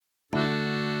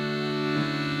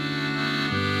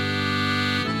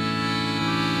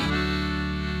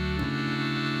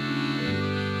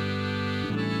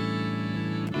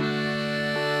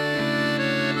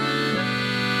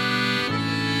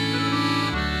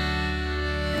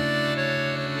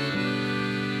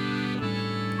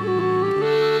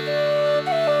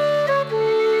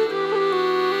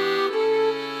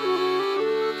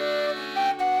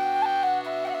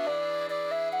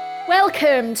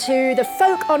Welcome to the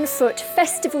Folk on Foot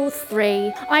Festival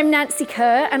 3. I'm Nancy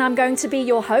Kerr and I'm going to be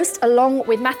your host along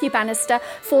with Matthew Bannister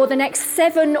for the next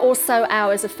 7 or so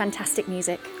hours of fantastic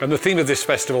music. And the theme of this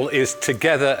festival is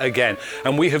Together Again.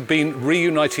 And we have been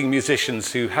reuniting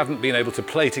musicians who haven't been able to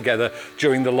play together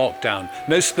during the lockdown.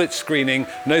 No split screening,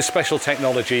 no special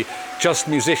technology, just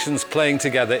musicians playing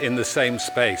together in the same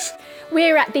space.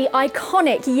 We're at the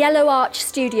iconic Yellow Arch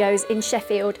Studios in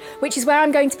Sheffield, which is where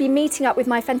I'm going to be meeting up with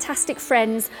my fantastic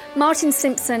friends, Martin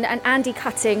Simpson and Andy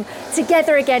Cutting,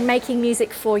 together again making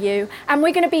music for you. And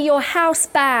we're going to be your house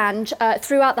band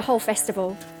throughout the whole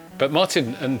festival. But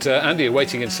Martin and Andy are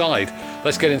waiting inside.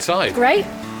 Let's get inside. Great.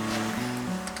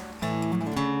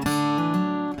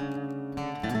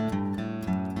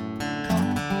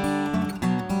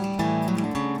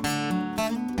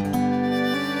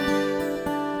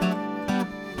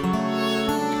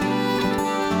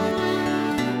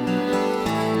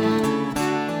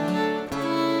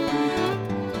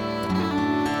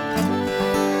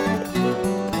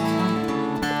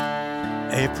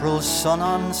 April sun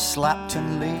on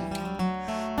Slapton Lea,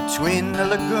 between the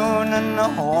lagoon and the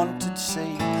haunted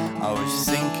sea. I was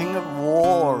thinking of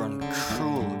war and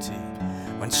cruelty,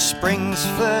 when spring's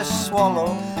first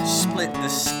swallow split the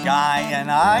sky, and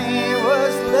I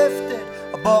was lifted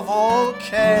above all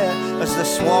care as the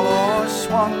swallow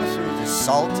swung through the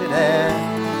salted air.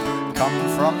 Come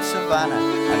from savannah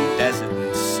and desert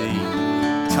and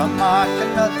sea to mark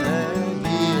another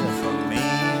year for me.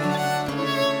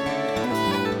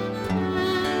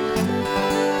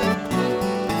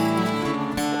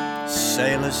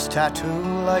 Sailor's tattoo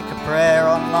like a prayer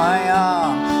on my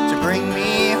arm to bring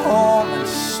me home and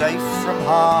safe from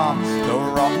harm.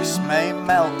 Though rocks may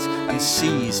melt and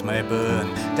seas may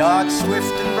burn, dark,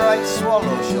 swift and bright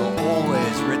swallow shall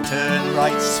always return.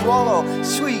 Right swallow,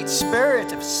 sweet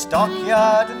spirit of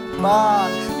stockyard and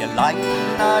barn, you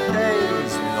lighten our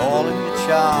days with all of your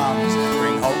charms.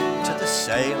 Bring hope to the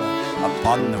sailor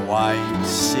upon the wide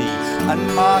sea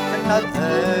and mark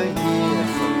another year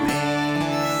for me.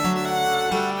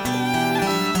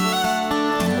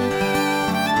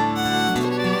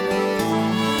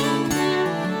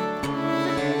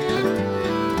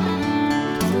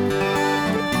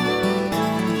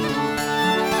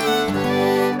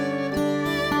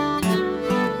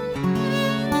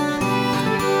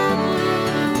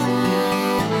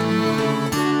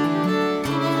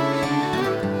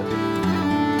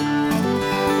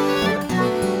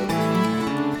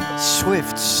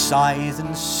 Swift scythe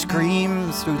and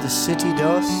scream through the city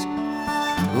dusk,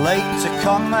 late to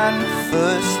come and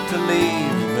first to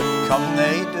leave, but come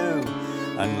they do,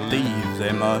 and leave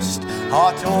they must.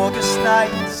 Hot August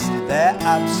nights, their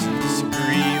absence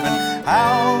grieve, and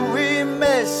how we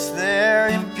miss their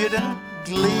impudent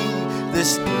glee.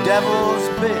 This devil's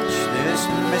bitch, this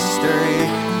mystery,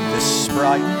 this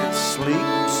sprite that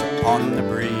sleeps upon the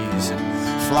breeze and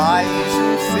flies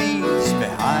and feeds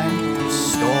behind the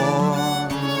storm.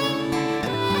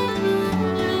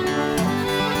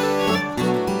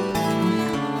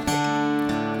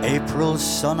 April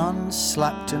sun on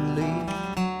Slapton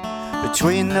Lea,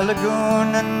 between the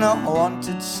lagoon and the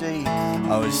haunted sea.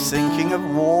 I was thinking of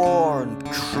war and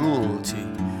cruelty,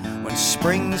 when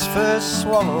spring's first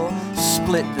swallow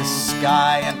split the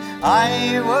sky, and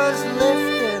I was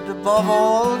lifted above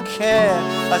all care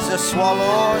as the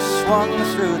swallow swung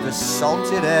through the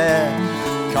salted air.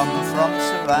 Come from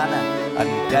savannah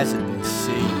and desert and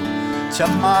sea to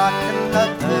mark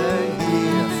another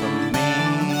year for me,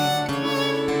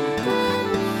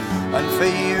 and for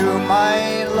you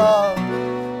my love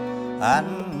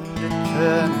and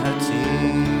eternity.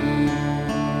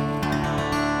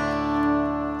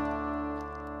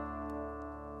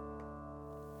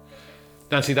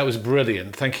 Nancy, that was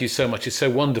brilliant. Thank you so much. It's so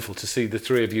wonderful to see the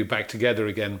three of you back together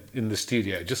again in the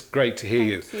studio. Just great to hear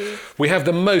you. We have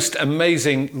the most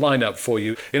amazing lineup for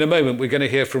you. In a moment, we're going to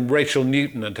hear from Rachel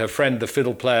Newton and her friend, the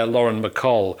fiddle player Lauren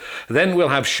McCall. Then we'll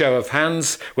have Show of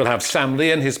Hands, we'll have Sam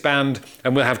Lee and his band,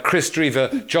 and we'll have Chris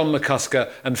Drever, John McCusker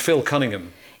and Phil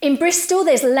Cunningham. In Bristol,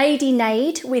 there's Lady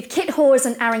Nade with Kit Hawes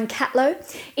and Aaron Catlow.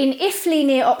 In Iffley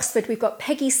near Oxford, we've got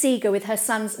Peggy Seeger with her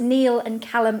sons Neil and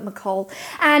Callum McCall.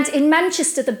 And in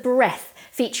Manchester, The Breath,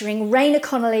 featuring Rayner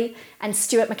Connolly and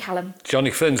Stuart McCallum. Johnny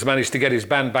Flynn's managed to get his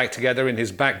band back together in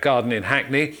his back garden in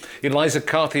Hackney. Eliza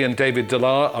Carthy and David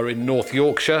Dallar are in North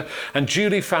Yorkshire. And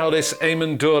Julie Fowlis,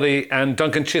 Eamon Dury and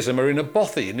Duncan Chisholm are in a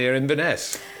bothy near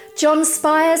Inverness. John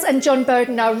Spires and John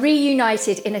Bowden are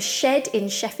reunited in a shed in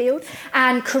Sheffield,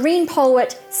 and Corrine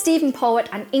Polwart, Stephen Polwart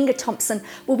and Inga Thompson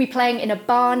will be playing in a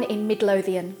barn in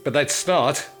Midlothian. But let's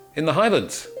start in the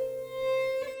Highlands.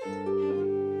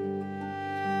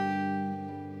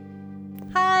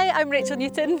 I'm Rachel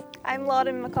Newton. I'm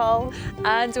Lauren McCall.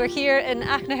 And we're here in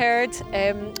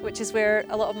Achnaheard, which is where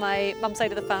a lot of my mum's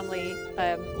side of the family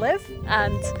live.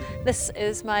 And this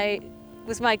is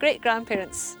was my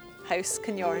great-grandparents' house,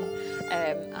 Kinyorn.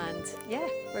 And yeah,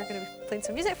 we're going to be playing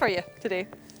some music for you today.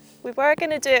 We were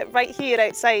going to do it right here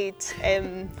outside.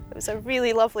 It was a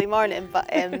really lovely morning, but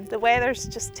the weather's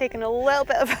just taken a little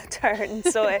bit of a turn.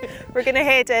 So we're going to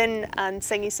head in and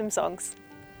sing you some songs.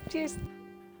 Cheers.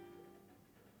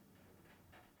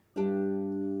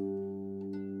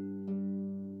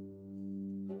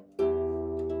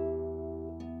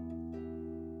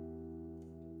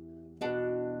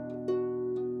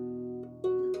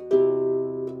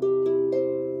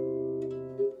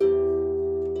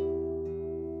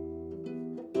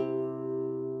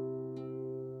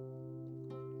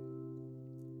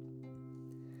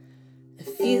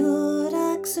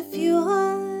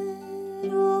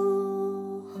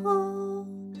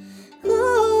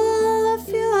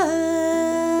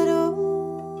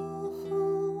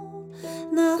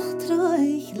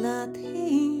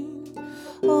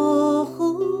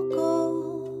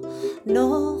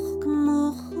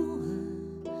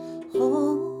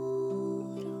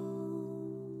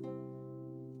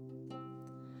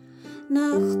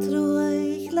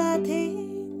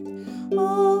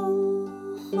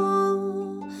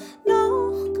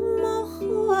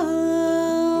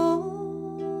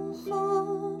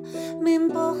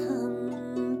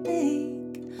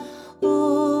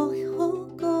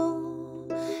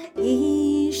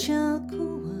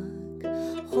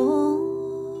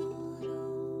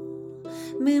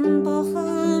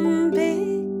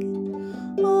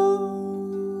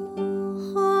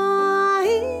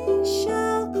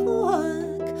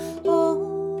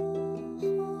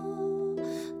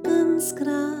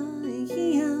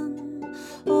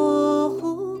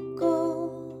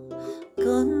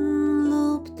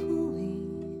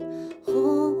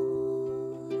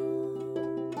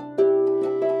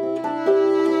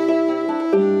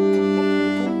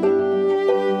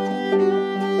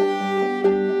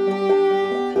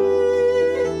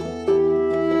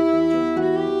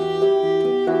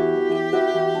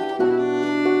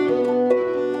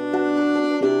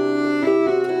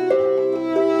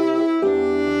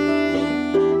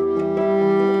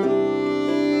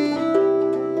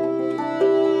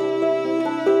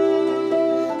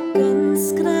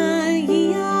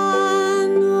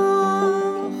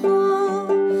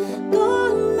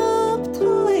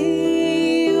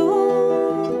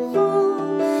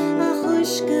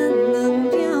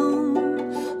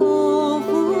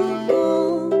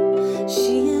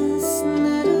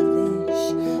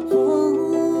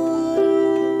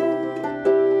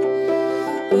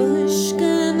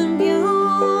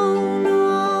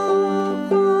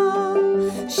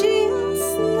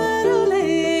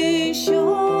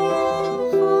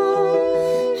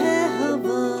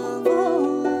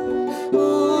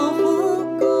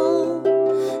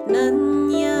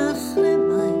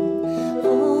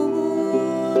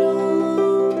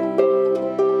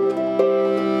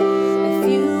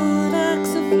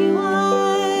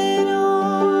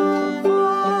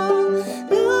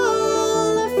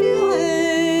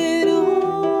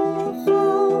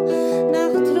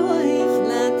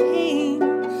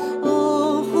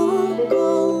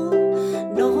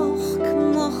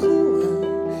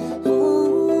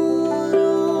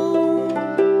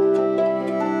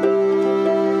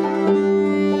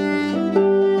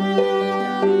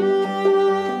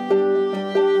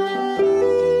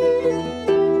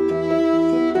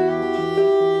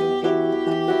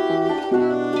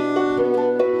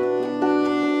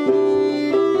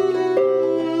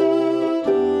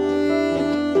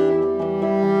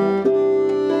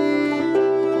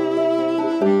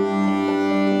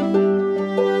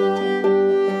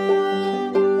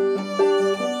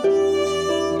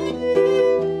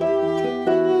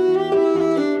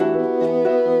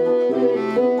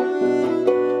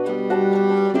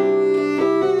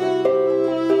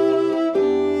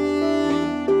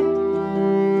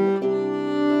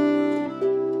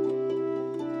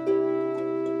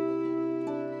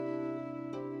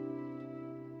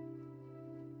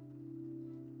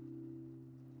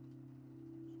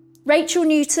 Rachel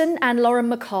Newton and Lauren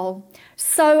McCall.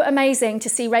 So amazing to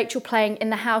see Rachel playing in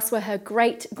the house where her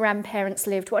great-grandparents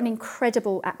lived. What an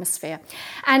incredible atmosphere.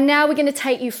 And now we're going to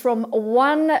take you from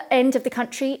one end of the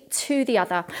country to the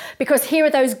other, because here are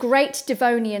those great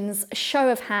Devonians, show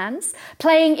of hands,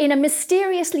 playing in a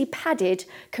mysteriously padded,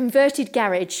 converted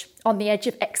garage on the edge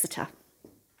of Exeter.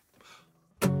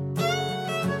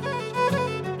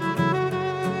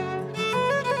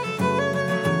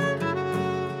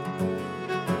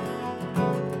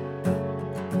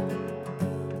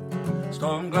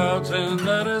 Storm clouds in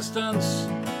the distance,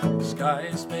 the sky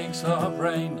speaks of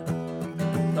rain.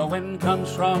 The wind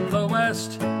comes from the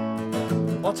west,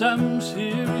 autumn's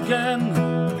here again.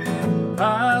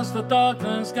 As the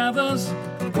darkness gathers,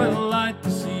 we'll light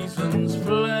the season's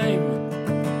flame.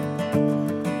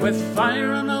 With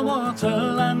fire in the water,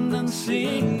 land and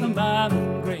sea, the man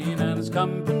in green and his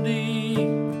company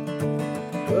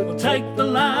will take the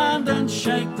land and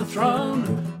shake the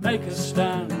throne, make a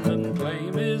stand and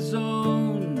claim his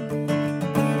own.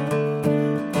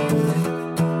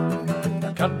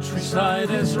 The countryside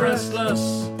is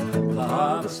restless, the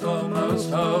harvest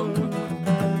almost home.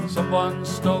 Someone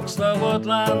stalks the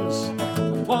woodlands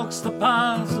and walks the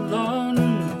paths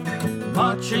alone.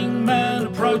 Marching men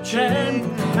approaching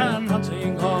and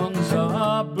hunting horns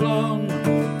are blown.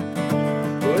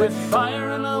 With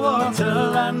fire in the water,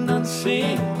 land and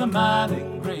sea, the man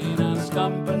in green and his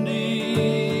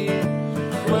company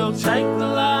will take the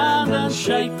land and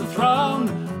shake the throne,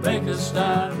 make a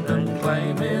stand and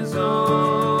claim his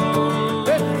own.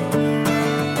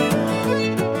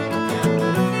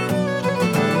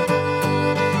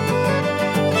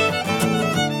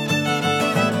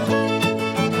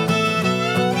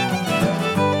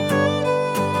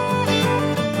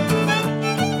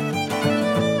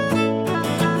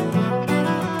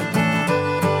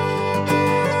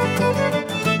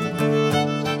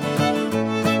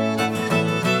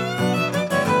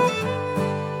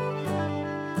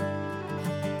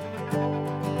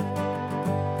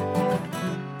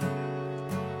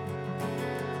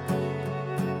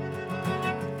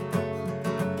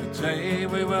 Today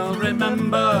we will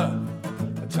remember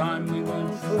a time we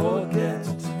won't forget,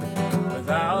 with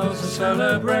hours of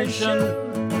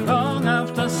celebration long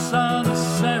after sun is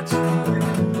set.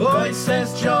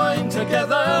 Voices joined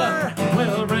together,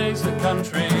 we'll raise the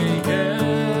country yet.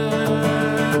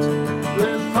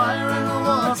 With fire in the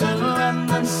water,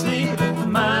 land and sea, the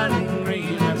man in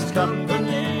green and his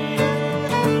company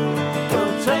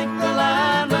will take the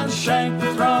land and shake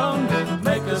the throne,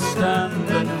 make a stand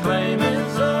and claim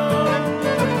his own.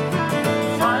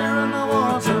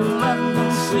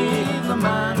 The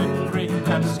man in green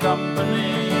and his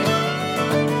company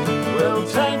will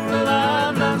take the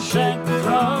land and shake the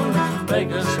throne,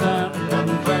 make a stand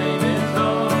and claim his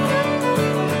own.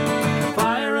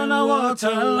 Fire and the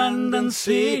water, land and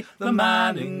sea, the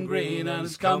man in green and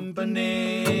his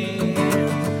company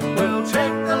will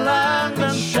take the land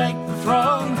and shake the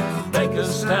throne, make a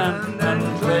stand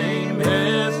and claim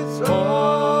his own.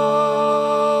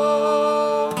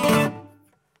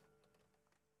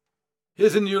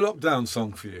 Here's a new lockdown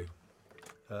song for you.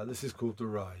 This is called The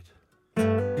Ride.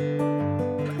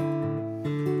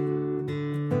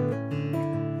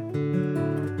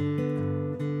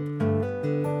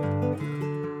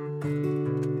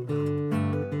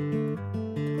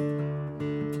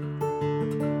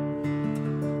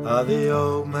 The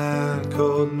old man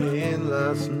called me in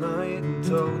last night and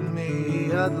told me he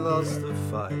had lost the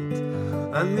fight,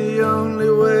 and the only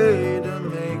way to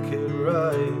make it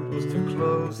right was to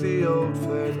close the old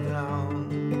fair down.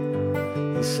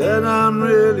 He said, I'm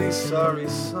really sorry,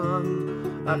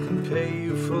 son, I can pay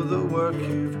you for the work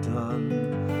you've done,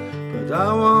 but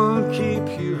I won't keep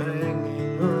you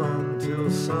hanging on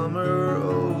till summer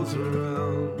rolls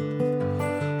around.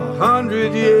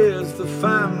 100 years the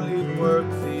family'd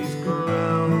worked these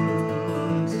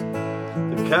grounds,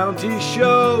 the county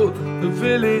show, the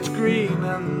village green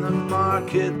and the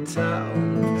market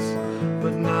towns,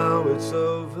 but now it's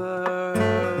over.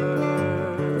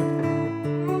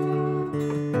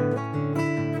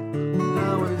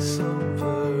 Now it's over.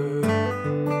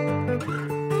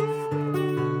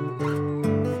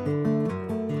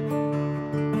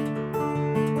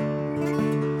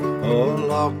 Oh,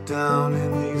 locked down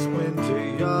in these winter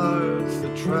yards, the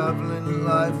travelling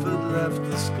life had left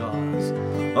the scars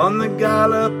on the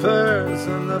gallopers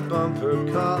and the bumper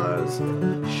cars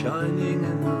shining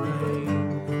in the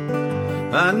rain.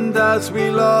 And as we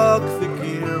lock the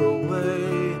gear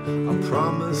away, I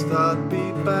promised I'd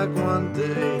be back one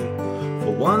day.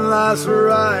 For one last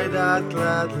ride I'd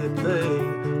gladly pay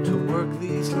to work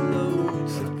these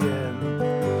loads again.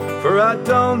 For I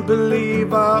don't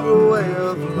believe our way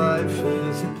of life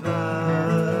is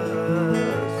past.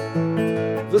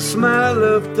 The smell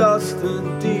of dust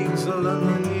and diesel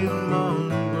and the new mown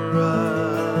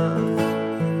grass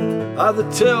are the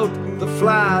tilt, the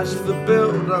flash, the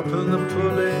build up and the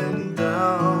pulling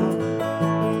down.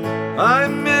 I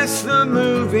miss the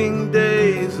moving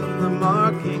days and the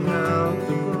marking out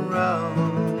the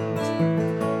ground.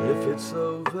 If it's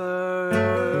over,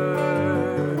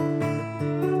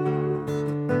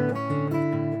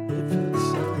 if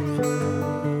it's over.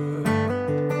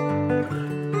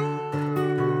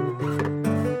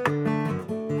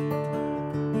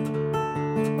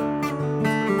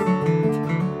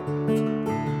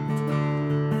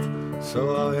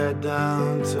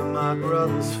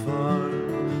 brother's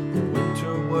farm. The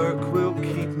winter work will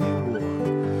keep me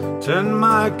warm. Turn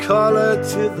my collar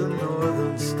to the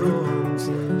northern storms,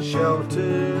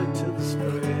 shelter to the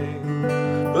spring.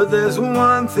 But there's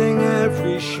one thing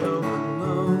every showman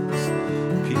knows: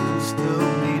 people still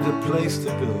need a place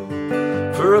to go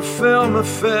for a film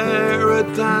affair, a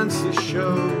dance, a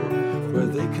show where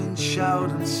they can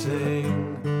shout and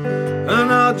sing.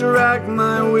 And I'll drag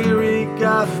my weary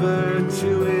gaffer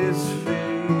to his feet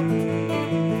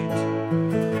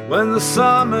when the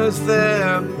summer's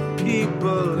there,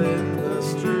 people in the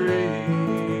street.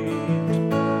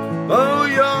 Oh,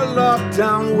 your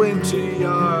lockdown winter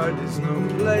yard is no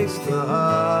place to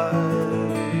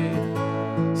hide.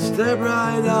 Step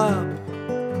right up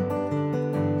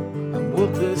and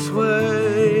walk this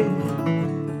way.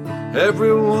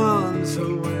 Everyone's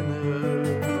a winner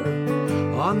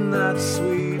on that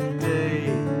sweet day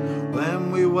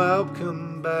when we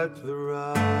welcome back the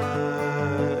ride.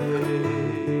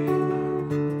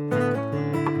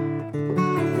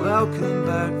 Welcome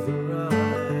back the ride.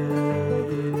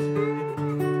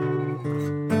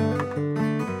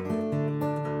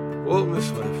 Walk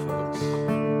this way, folks.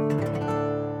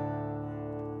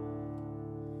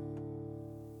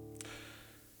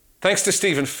 Thanks to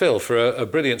Steve and Phil for a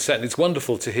brilliant set, and it's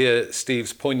wonderful to hear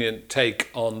Steve's poignant take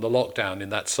on the lockdown in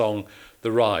that song,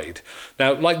 The Ride.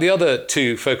 Now, like the other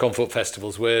two Folk on Foot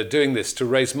festivals, we're doing this to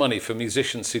raise money for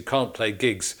musicians who can't play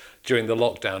gigs during the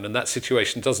lockdown, and that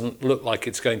situation doesn't look like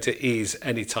it's going to ease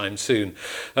anytime soon.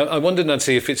 I wonder,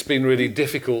 Nancy, if it's been really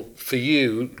difficult for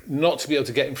you not to be able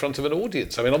to get in front of an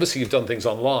audience. I mean, obviously you've done things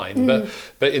online,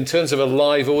 but in terms of a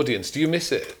live audience, do you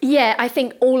miss it? Yeah, I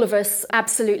think all of us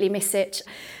absolutely miss it.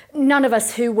 None of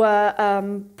us who were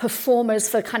performers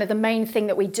for kind of the main thing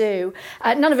that we do,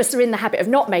 none of us are in the habit of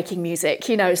not making music,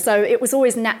 you know, so it was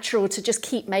always natural to just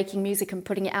keep making music and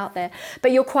putting it out there.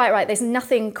 But you're quite right, there's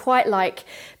nothing quite like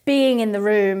being in the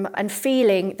room and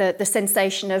feeling the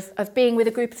sensation of being with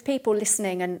a group of people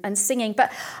listening and singing.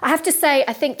 But I have to say,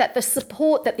 I think that the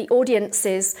support that the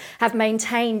audiences have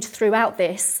maintained throughout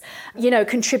this, you know,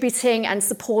 contributing and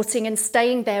supporting and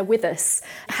staying there with us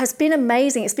has been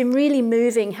amazing. It's been really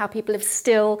moving how people have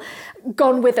still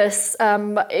gone with us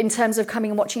in terms of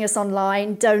coming and watching us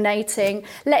online, donating,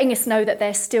 letting us know that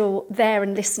they're still there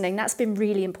and listening. That's been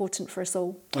really important for us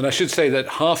all. And I should say that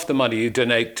half the money you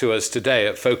donate to us today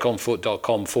at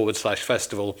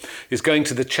folkonfoot.com/festival is going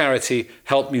to the charity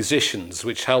Help Musicians,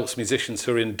 which helps musicians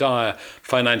who are in dire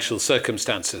financial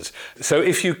circumstances. So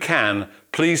if you can,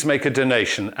 please make a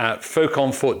donation at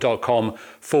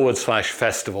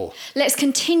folkonfoot.com/festival. Let's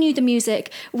continue the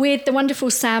music with the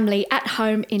wonderful Sam Lee at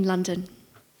home in London.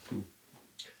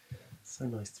 So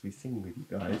nice to be singing with you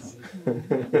guys.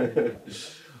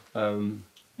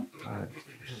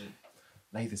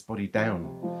 Lay this body down.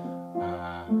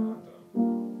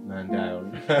 Man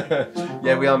down.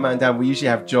 Yeah, we are man down. We usually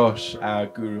have Josh, our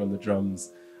guru, on the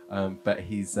drums, but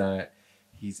he's in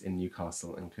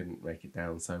Newcastle and couldn't make it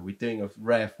down. So we're doing a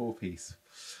rare 4-piece.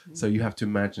 So you have to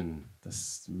imagine the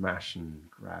smash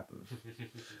and grab of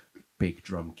big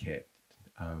drum kit.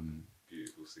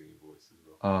 Beautiful singing voice as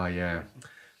well. Oh, yeah.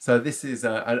 So this is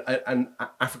an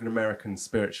African-American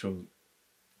spiritual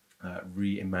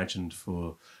reimagined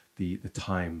for the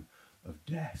time of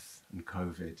death and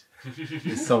COVID.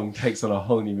 This song takes on a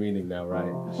whole new meaning now,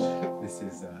 right? This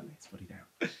is, let's put it down.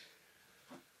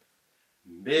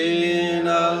 Been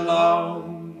a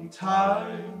long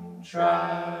time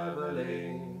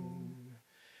traveling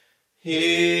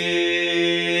here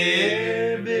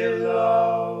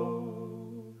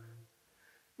below.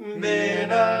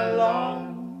 Been a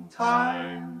long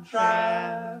time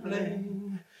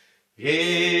traveling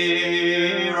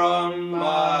here on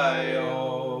my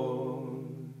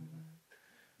own.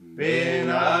 Been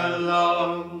a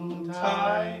long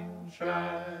time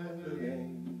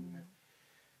traveling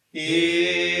here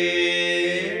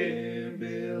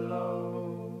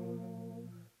below.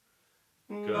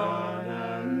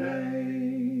 Gonna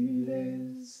lay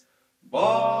this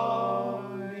body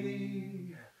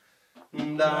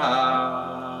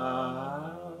down.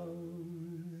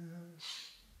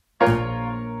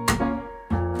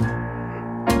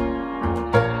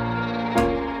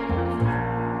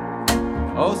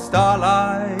 Oh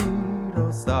starlight,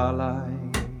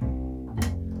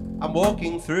 I'm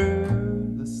walking through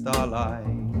the starlight.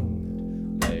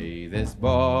 Lay this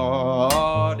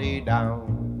body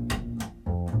down.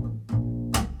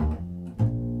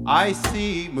 I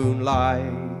see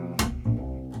moonlight,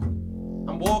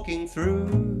 I'm walking through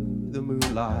the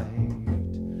moonlight.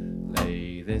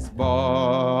 Lay this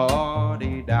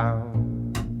body down.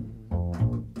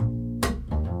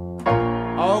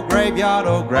 Oh graveyard,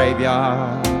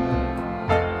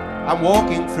 I'm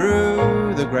walking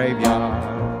through the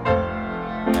graveyard.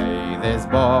 Lay this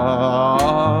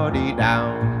body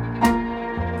down.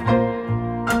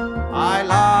 I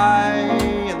lie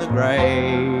in the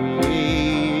grave,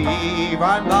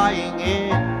 I'm lying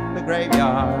in the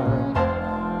graveyard.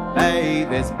 Lay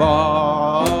this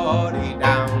body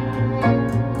down.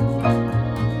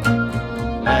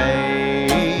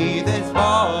 Lay this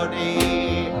body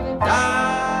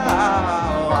down.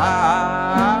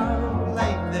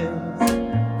 Lay this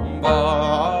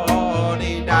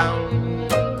body down.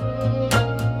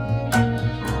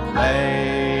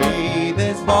 Lay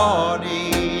this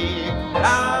body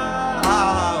down.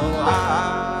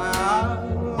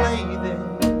 Lay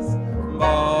this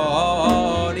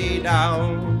body down.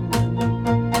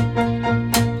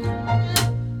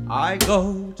 I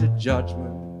go to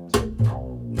judgment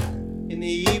in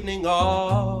the evening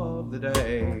of the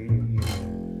day.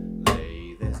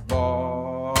 Lay this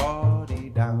body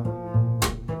down.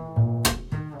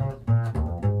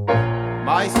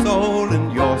 My soul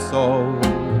and your soul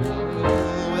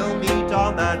will meet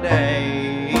on that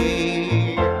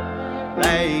day.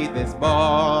 Lay this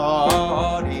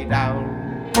body down.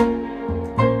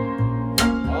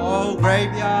 Oh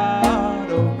graveyard,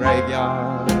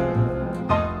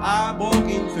 I'm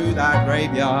walking through that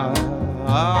graveyard.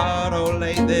 Oh,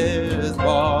 lay this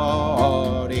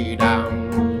body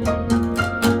down.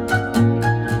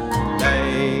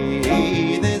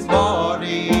 Lay this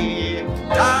body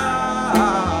down.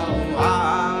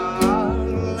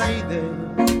 Lay this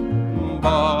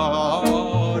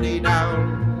body down.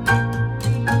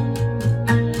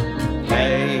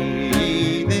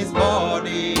 Lay this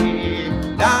body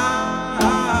down.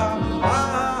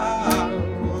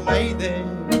 Lay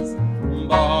this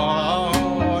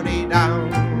body down.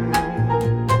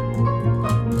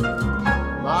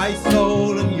 My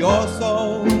soul and your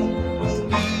soul will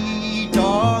meet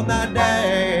on that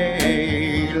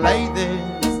day. Lay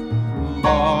this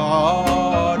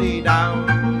body down.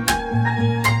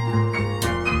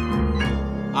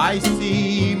 I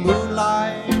see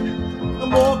moonlight,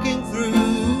 I'm walking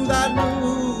through that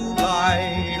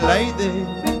moonlight. Lay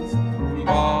this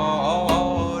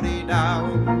body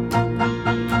down.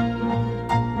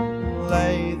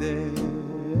 Lay this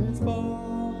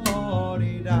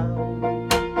body down.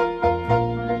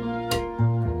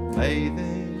 Lay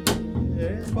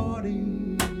this body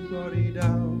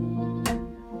down.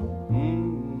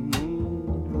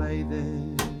 Lay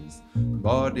this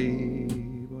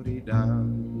body down.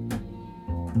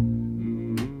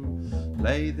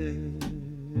 Lay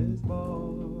this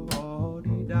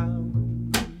body down.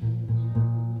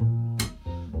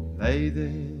 Lay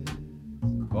this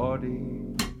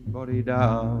body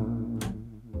down.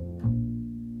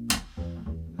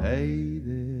 Lay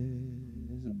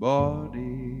this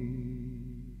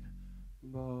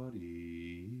body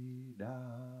down.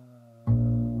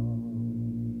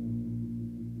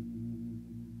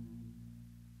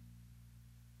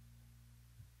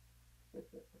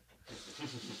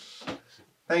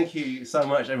 Thank you so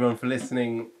much, everyone, for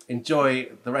listening. Enjoy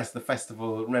the rest of the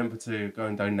festival. Remember to go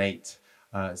and donate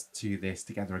to this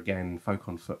Together Again Folk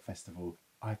on Foot Festival.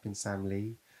 I've been Sam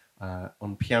Lee.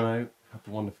 On piano, have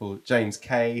the wonderful James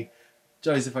Kay,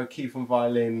 Joseph O'Keefe on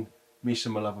violin, Misha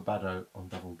Malavabado on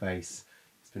double bass.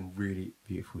 It's been really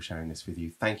beautiful sharing this with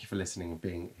you. Thank you for listening and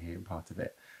being here and part of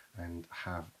it. And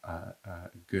have a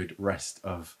good rest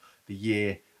of the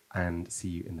year and see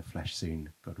you in the flesh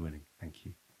soon, God willing. Thank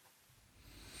you.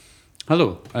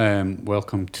 Hello,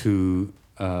 welcome to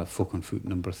Folk on Foot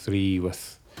number 3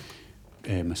 with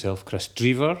myself, Chris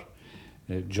Drever,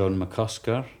 John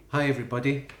McCusker. Hi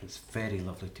everybody, it's very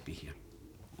lovely to be here.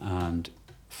 And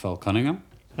Phil Cunningham.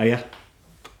 Hiya.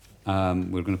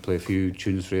 We're going to play a few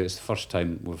tunes for you. It's the first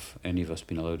time we've any of us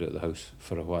been allowed out of the house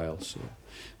for a while, so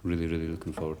really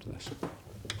looking forward to this.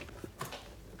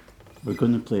 We're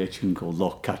going to play a tune called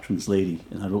Loch Katrine's Lady,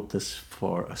 and I wrote this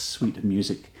for a suite of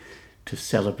music to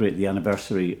celebrate the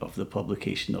anniversary of the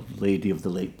publication of Lady of the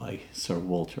Lake by Sir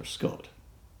Walter Scott.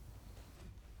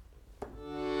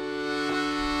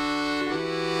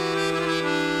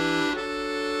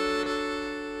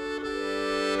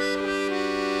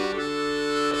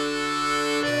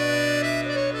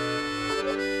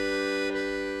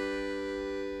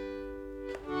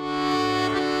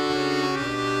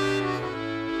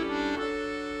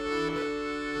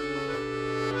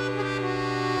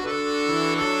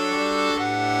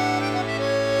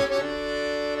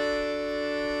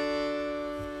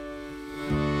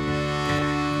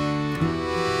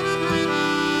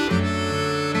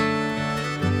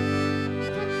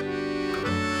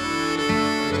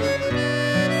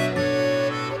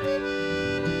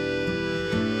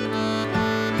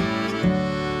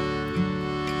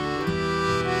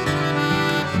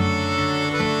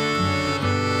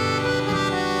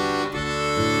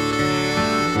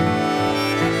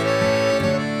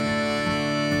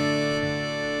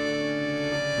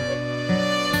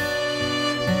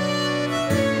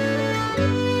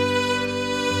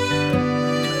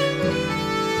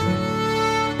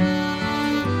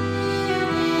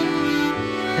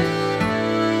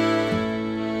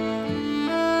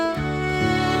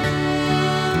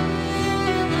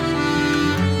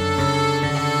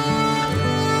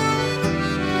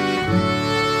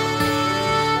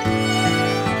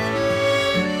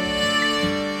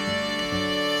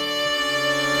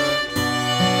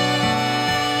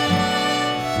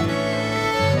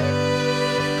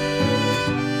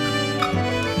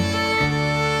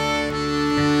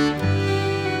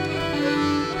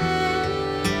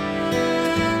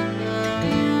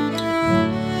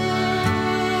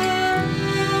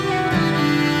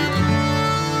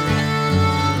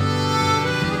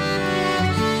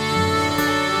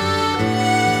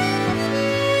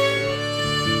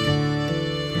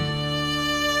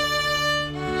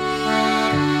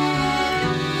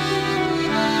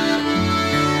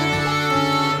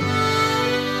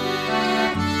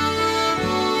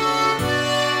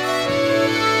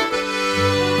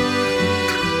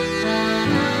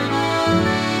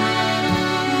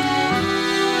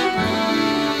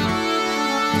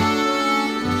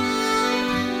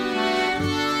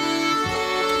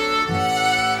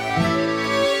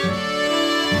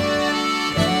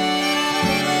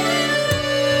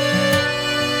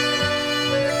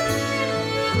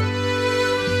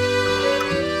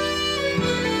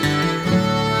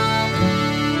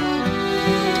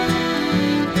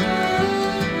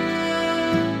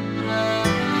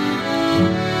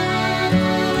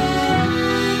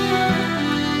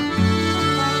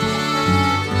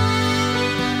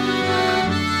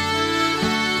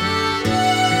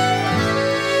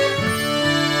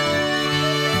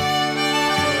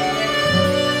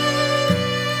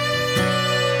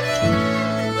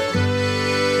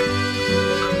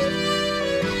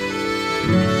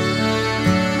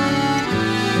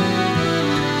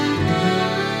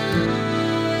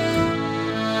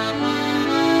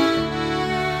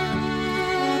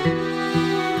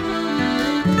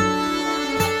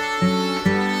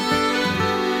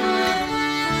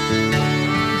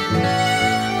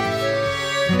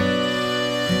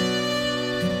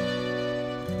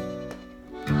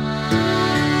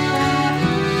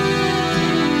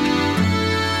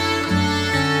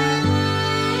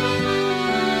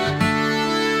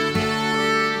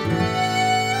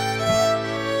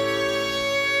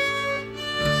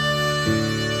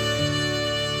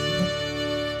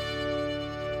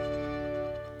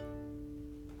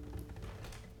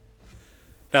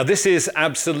 Now, this is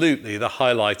absolutely the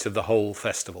highlight of the whole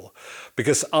festival,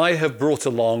 because I have brought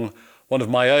along one of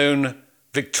my own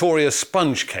Victoria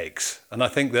sponge cakes. And I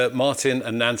think that Martin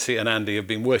and Nancy and Andy have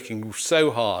been working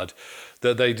so hard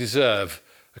that they deserve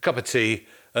a cup of tea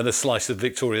and a slice of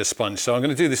Victoria sponge. So I'm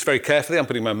going to do this very carefully. I'm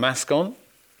putting my mask on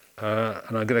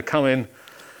and I'm going to come in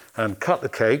and cut the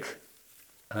cake,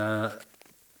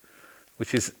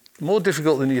 which is more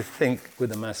difficult than you think with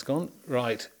the mask on.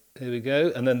 Right. Here we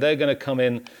go. And then they're going to come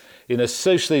in a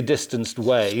socially distanced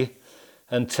way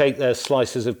and take their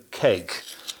slices of cake.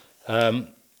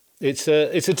 It's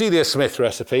a Delia Smith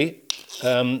recipe.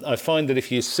 I find that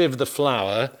if you sieve the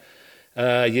flour,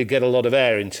 you get a lot of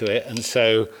air into it. And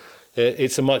so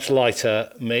it's a much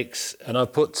lighter mix. And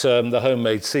I've put the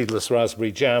homemade seedless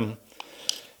raspberry jam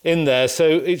in there. So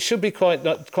it should be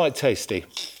quite tasty.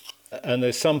 And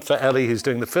there's some for Ellie, who's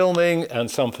doing the filming,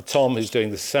 and some for Tom, who's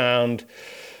doing the sound,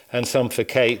 and some for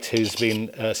Kate, who's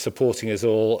been supporting us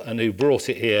all and who brought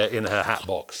it here in her hat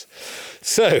box.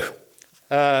 So,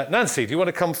 Nancy, do you want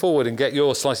to come forward and get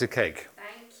your slice of cake?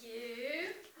 Thank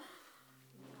you.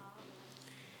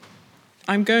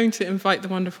 I'm going to invite the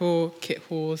wonderful Kit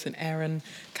Hawes and Aaron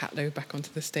Catlow back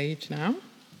onto the stage now.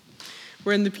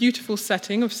 We're in the beautiful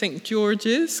setting of St.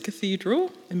 George's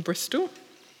Cathedral in Bristol.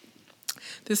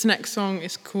 This next song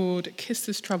is called Kiss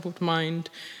This Troubled Mind,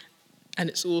 and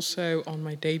it's also on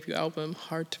my debut album,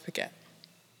 Hard to Forget.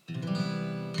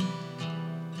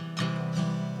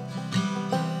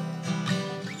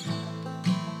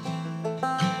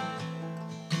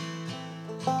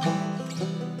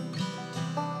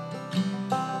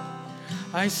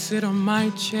 I sit on my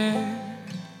chair,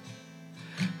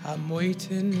 I'm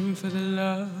waiting for the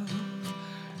love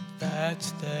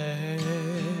that's there.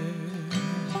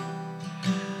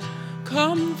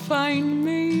 Come find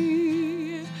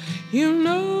me, you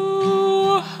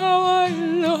know how I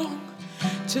long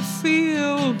to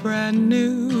feel brand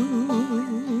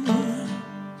new.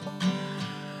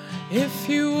 If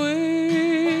you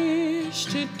wish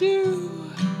to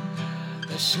do,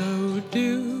 so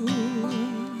do.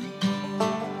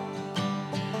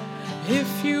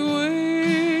 If you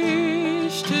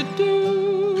wish to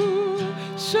do,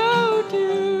 so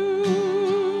do.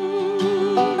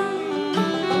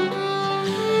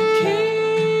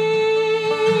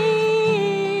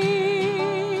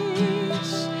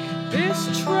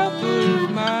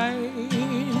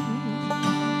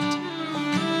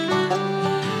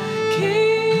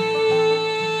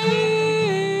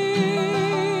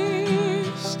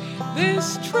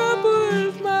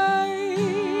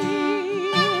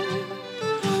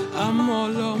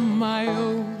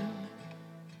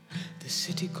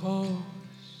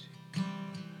 Calls,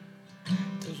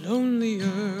 the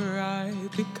lonelier I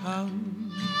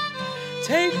become.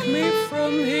 Take me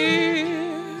from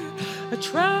here, a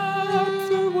trap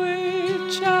for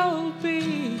which I'll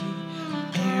be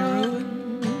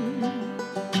heroine.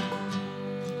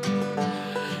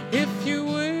 If you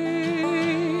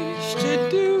wish to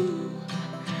do,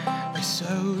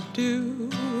 so do.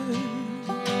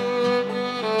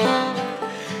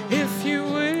 If you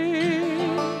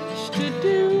wish to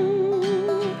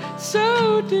do,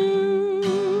 so do.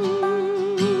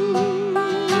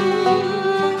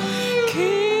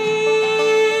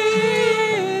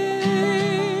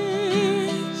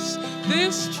 Kiss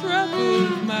this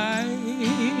troubled mind.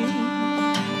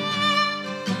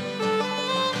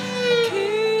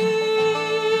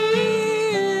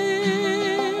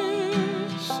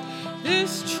 Kiss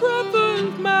this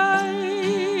troubled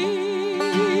mind.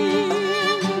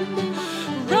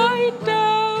 Right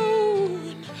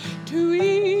down to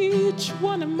each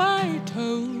one of my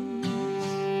toes.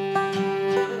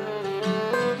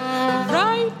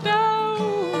 Right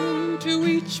down to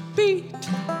each beat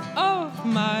of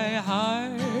my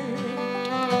heart.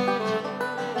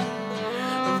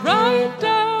 Right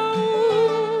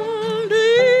down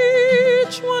to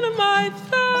each one of my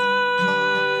thighs.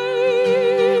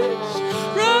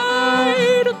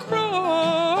 Right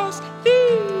across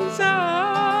these eyes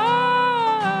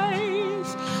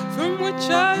from which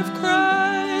I've cried.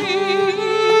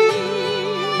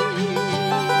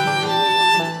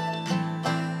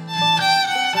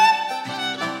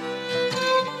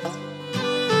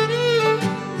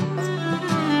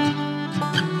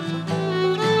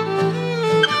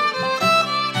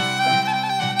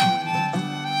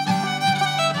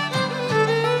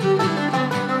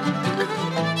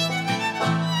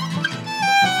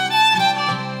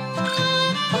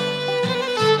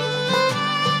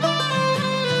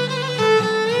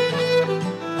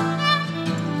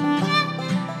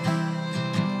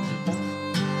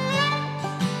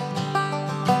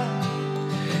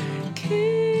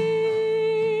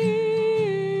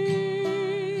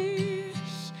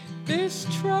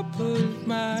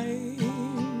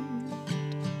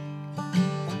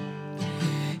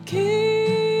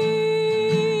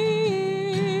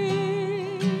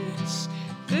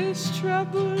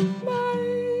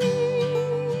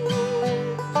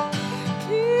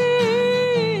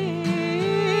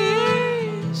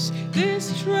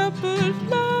 troubled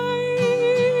mind.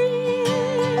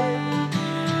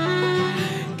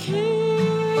 Kiss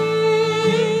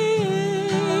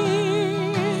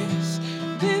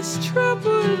this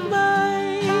troubled mind.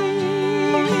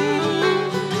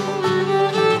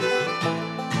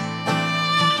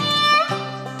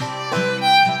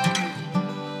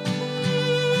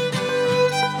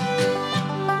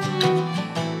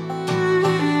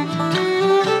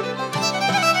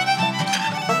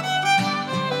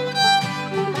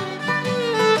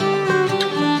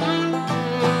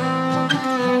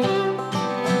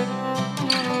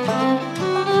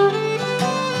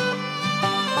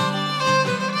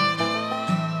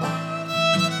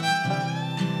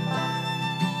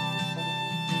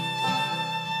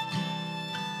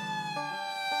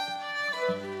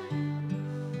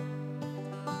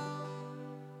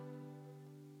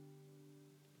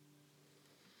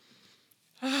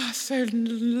 So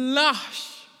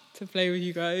lush to play with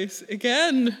you guys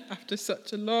again after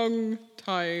such a long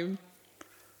time.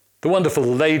 The wonderful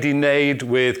Lady Nade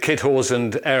with Kit Hawes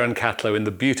and Aaron Catlow in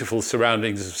the beautiful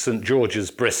surroundings of St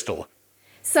George's, Bristol.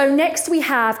 So next we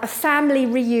have a family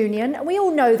reunion, and we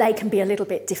all know they can be a little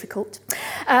bit difficult.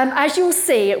 As you'll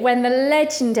see, when the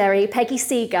legendary Peggy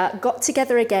Seeger got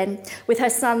together again with her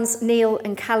sons Neil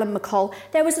and Callum McCall,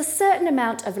 there was a certain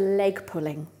amount of leg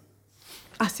pulling.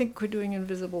 I think we're doing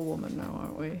Invisible Woman now,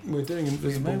 aren't we? We're doing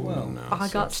Invisible Woman now. I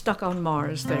got stuck on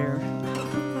Mars there.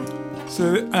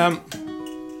 So,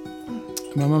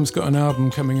 my mum's got an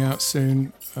album coming out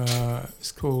soon.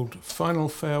 It's called Final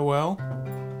Farewell.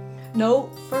 No,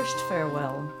 First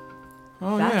Farewell.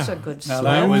 Oh, That's yeah. a good Now song.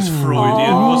 that was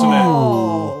Freudian, wasn't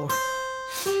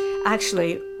it?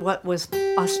 Actually, what with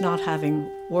us not having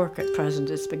work at present,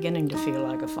 it's beginning to feel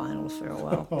like a final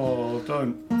farewell. Oh,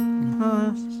 don't.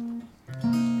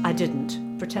 I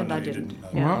didn't. Pretend I didn't.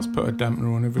 Well, that's put a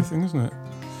dampener on everything, isn't it?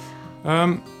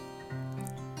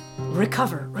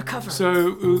 Recover.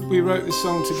 So we wrote this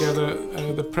song together.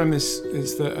 The premise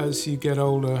is that as you get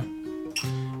older,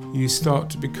 you start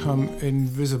to become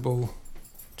invisible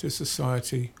to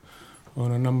society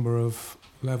on a number of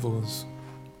levels.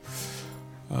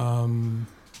 When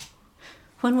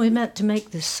we met to make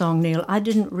this song, Neil, I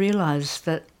didn't realise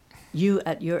that you,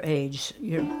 at your age,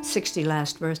 your 60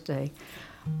 last birthday,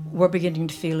 were beginning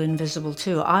to feel invisible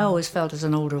too. I always felt as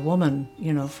an older woman,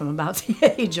 from about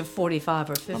the age of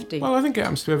 45 or 50. Well, I think it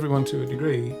happens to everyone to a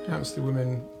degree. It happens to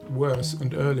women worse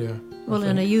and earlier. Well,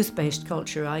 in a youth-based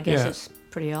culture, I guess it's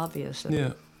pretty obvious.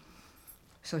 Yeah.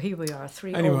 So here we are,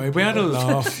 three Anyway, old we had a people.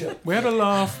 laugh. We had a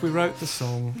laugh. We wrote the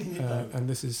song, and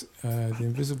this is The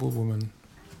Invisible Woman.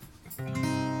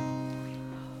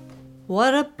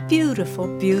 What a beautiful,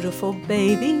 beautiful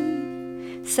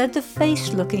baby, said the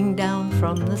face looking down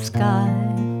from the sky.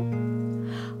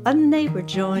 A neighbor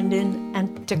joined in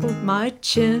and tickled my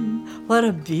chin. What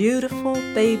a beautiful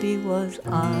baby was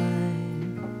I.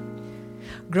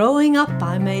 Growing up,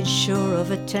 I made sure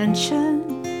of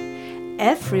attention.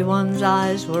 Everyone's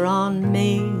eyes were on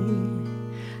me.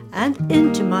 And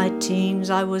into my teens,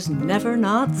 I was never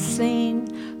not seen.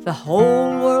 The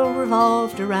whole world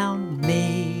revolved around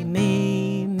me,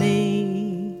 me,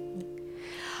 me.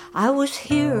 I was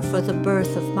here for the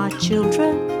birth of my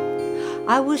children.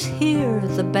 I was here,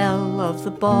 the belle of the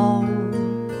ball.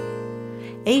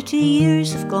 80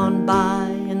 years have gone by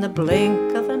in the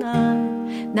blink of an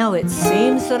eye. Now it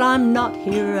seems that I'm not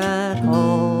here at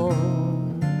all.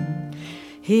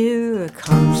 Here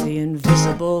comes the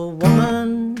invisible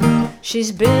woman.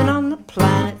 She's been on the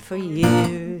planet for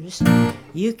years.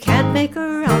 You can't make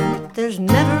her out, there's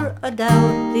never a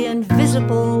doubt. The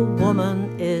invisible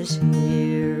woman is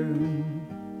here.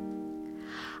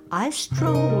 I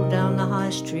strolled down the high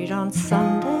street on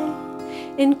Sunday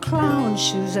in clown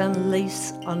shoes and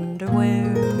lace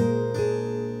underwear.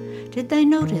 Did they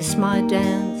notice my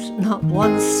dance? Not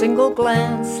one single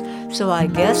glance, so I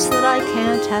guess that I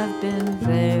can't have been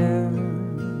there.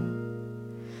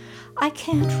 I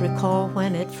can't recall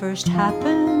when it first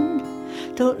happened.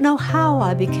 Don't know how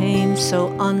I became so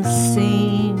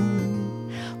unseen.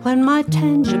 When my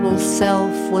tangible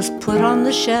self was put on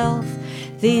the shelf,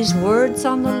 these words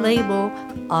on the label,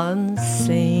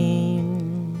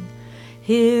 unseen.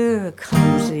 Here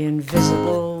comes the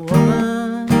invisible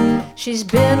woman. She's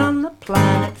been on the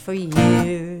planet for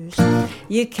years.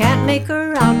 You can't make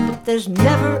her out, but there's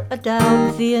never a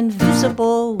doubt. The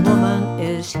invisible woman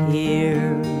is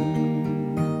here.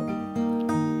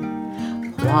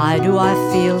 Why do I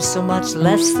feel so much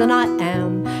less than I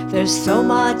am? There's so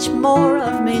much more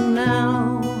of me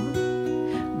now.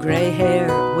 Gray hair,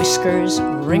 whiskers,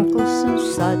 wrinkles and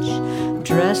such,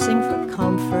 dressing for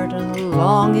comfort and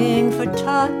longing for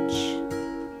touch.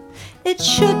 It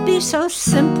should be so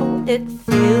simple, it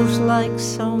feels like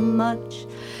so much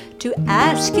to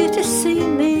ask you to see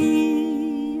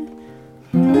me.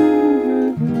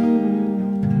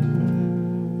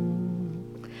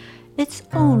 It's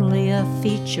only a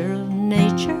feature of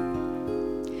nature.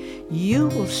 You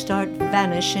will start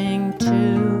vanishing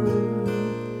too.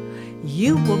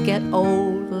 You will get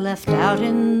old, left out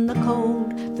in the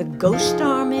cold. The ghost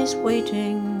army's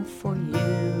waiting for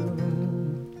you.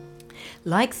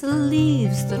 Like the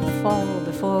leaves that fall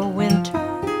before winter,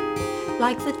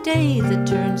 like the day that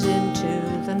turns into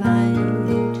the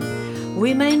night.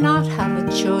 We may not have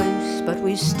a choice, but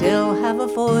we still have a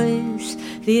voice.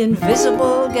 The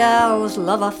invisible gals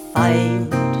love a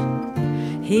fight.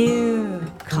 Here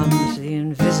comes the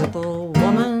invisible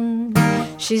woman.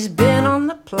 She's been on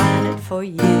the planet for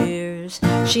years.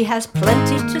 She has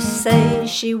plenty to say,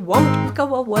 she won't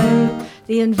go away.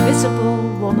 The invisible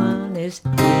woman is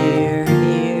here,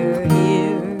 here,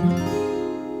 here.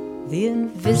 The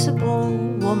invisible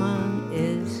woman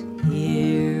is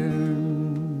here.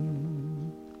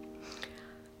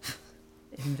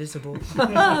 Invisible.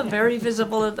 Very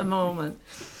visible at the moment.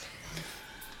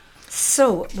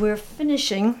 So we're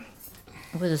finishing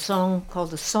with a song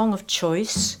called The Song of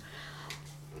Choice.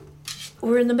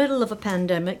 We're in the middle of a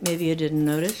pandemic, maybe you didn't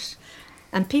notice,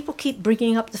 and people keep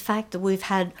bringing up the fact that we've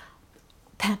had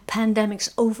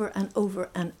pandemics over and over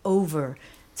and over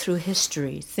through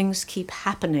history. Things keep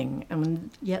happening, and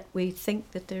yet we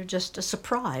think that they're just a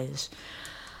surprise.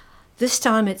 This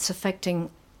time it's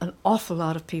affecting an awful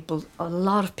lot of people, a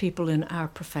lot of people in our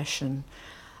profession.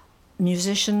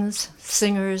 Musicians,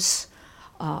 singers,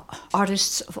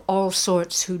 artists of all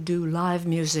sorts who do live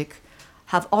music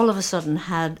have all of a sudden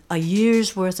had a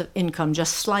year's worth of income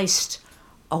just sliced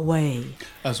away.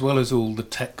 As well as all the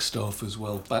tech staff as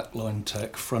well, backline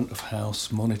tech, front of house,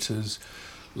 monitors,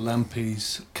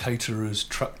 lampies, caterers,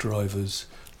 truck drivers,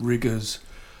 riggers.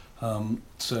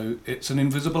 So it's an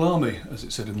invisible army, as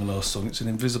it said in the last song. It's an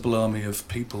invisible army of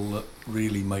people that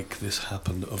really make this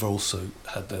happen, that have also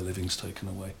had their livings taken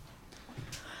away.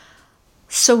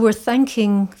 So we're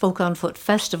thanking Folk on Foot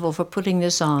Festival for putting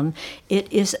this on.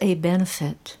 It is a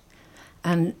benefit.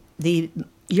 And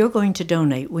you're going to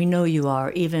donate. We know you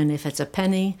are, even if it's a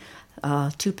penny,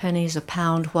 2 pennies, a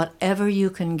pound, whatever you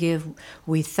can give,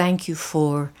 we thank you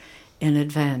for in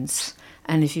advance.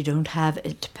 And if you don't have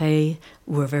it to pay,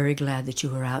 we're very glad that you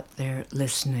were out there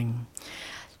listening.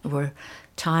 We're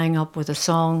tying up with a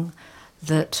song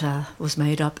that was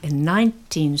made up in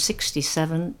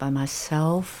 1967 by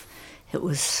myself. It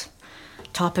was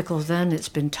topical then, it's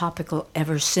been topical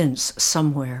ever since,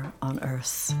 somewhere on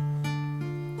earth.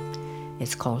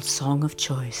 It's called Song of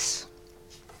Choice.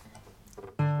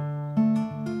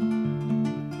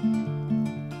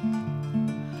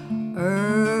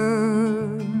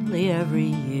 Early every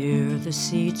year the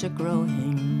seeds are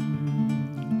growing.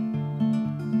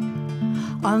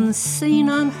 Unseen,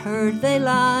 unheard, they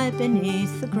lie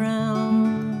beneath the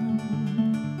ground.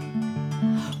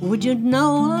 Would you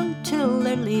know until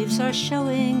their leaves are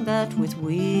showing that with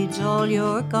weeds all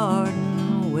your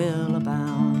garden will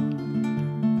abound?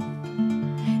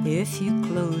 If you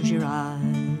close your eyes,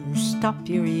 stop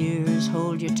your ears,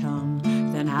 hold your tongue,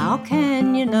 then how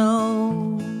can you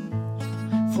know?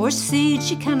 For seeds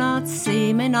you cannot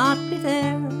see may not be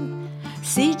there.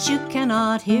 Seeds you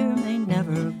cannot hear may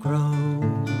never grow.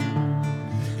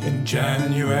 In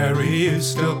January you've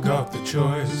still got the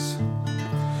choice.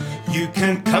 You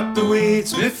can cut the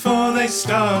weeds before they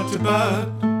start to bud.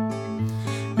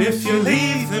 If you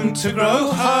leave them to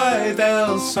grow high,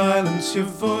 they'll silence your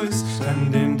voice.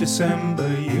 And in December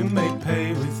you may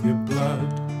pay with your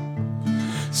blood.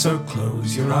 So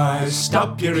close your eyes,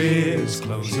 stop your ears,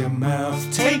 close your mouth,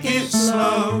 take it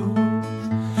slow.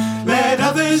 Let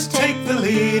others take the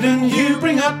lead and you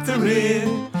bring up the rear.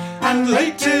 And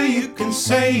later you can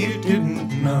say you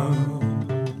didn't know.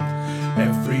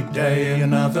 Every day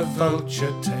another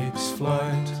vulture takes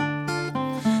flight.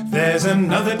 There's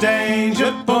another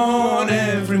danger born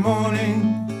every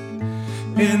morning.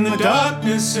 In the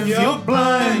darkness of your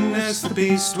blindness, the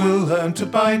beast will learn to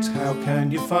bite. How can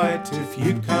you fight if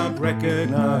you can't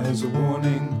recognize a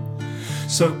warning?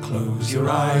 So close your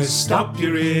eyes, stop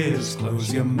your ears,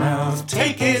 close your mouth,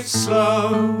 take it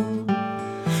slow.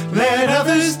 Let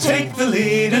others take the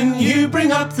lead and you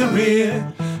bring up the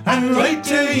rear. And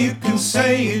later you can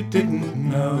say you didn't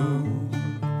know.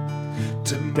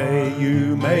 Today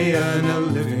you may earn a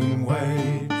living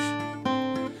wage.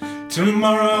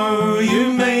 Tomorrow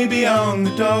you may be on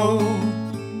the dole.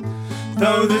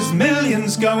 Though there's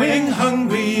millions going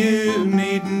hungry, you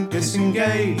needn't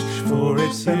disengage. For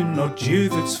it's not you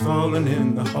that's fallen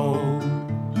in the hole.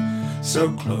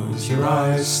 So close your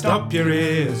eyes, stop your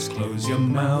ears, close your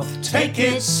mouth, take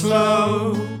it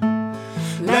slow.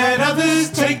 Let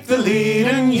others take the lead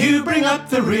and you bring up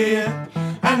the rear,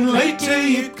 and later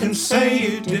you can say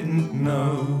you didn't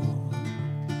know.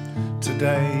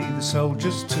 Today the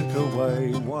soldiers took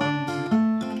away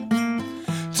one,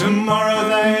 tomorrow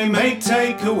they may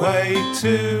take away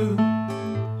two.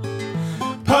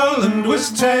 Poland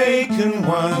was taken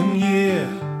 1 year,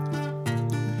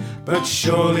 but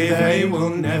surely they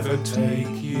will never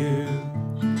take you.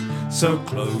 So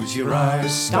close your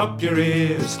eyes, stop your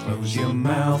ears, close your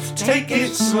mouth, take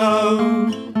it slow.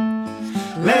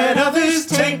 Let others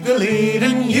take the lead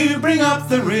and you bring up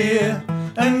the rear,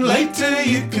 and later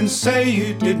you can say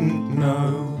you didn't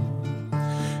know.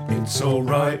 It's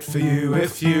alright for you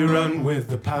if you run with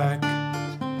the pack.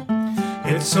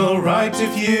 It's alright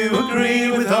if you agree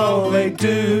with all they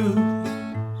do.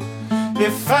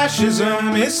 If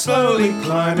fascism is slowly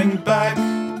climbing back,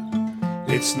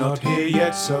 it's not here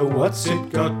yet, so what's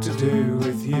it got to do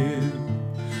with you?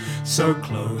 So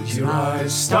close your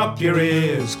eyes, stop your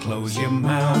ears, close your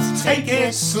mouth, take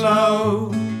it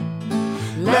slow.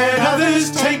 Let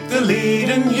others take the lead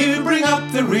and you bring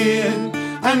up the rear,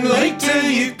 and later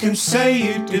you can say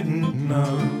you didn't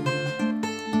know.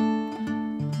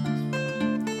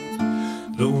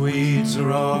 The weeds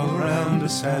are all around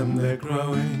us and they're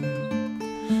growing.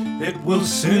 It will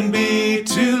soon be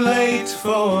too late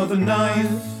for the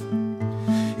knife.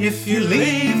 If you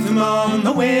leave them on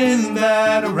the wind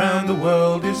that around the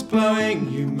world is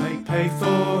blowing, you may pay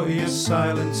for your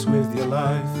silence with your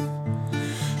life.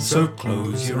 So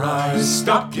close your eyes,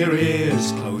 stop your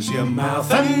ears, close your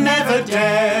mouth and never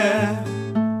dare.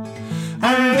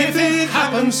 And if it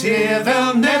happens here,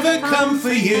 they'll never come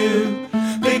for you,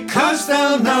 because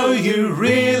they'll know you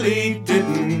really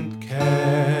didn't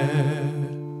care.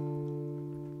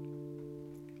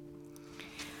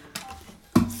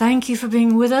 Thank you for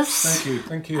being with us. Thank you,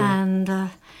 thank you.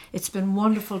 And it's been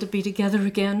wonderful to be together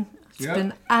again. It's Yep.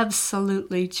 been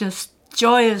absolutely just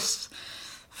joyous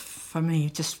for me,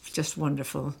 just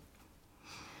wonderful.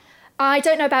 I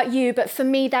don't know about you, but for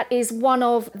me, that is one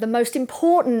of the most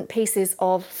important pieces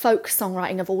of folk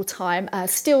songwriting of all time.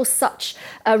 Still such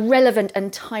a relevant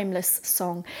and timeless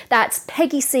song. That's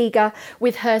Peggy Seeger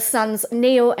with her sons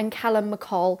Neil and Callum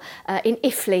McCall in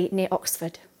Iffley near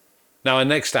Oxford. Now, our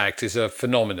next act is a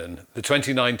phenomenon. The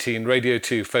 2019 Radio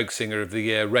 2 Folk Singer of the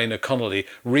Year, Raina Connolly,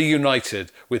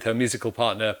 reunited with her musical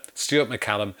partner, Stuart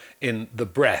McCallum, in The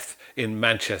Breath in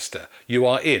Manchester. You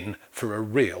are in for a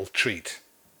real treat.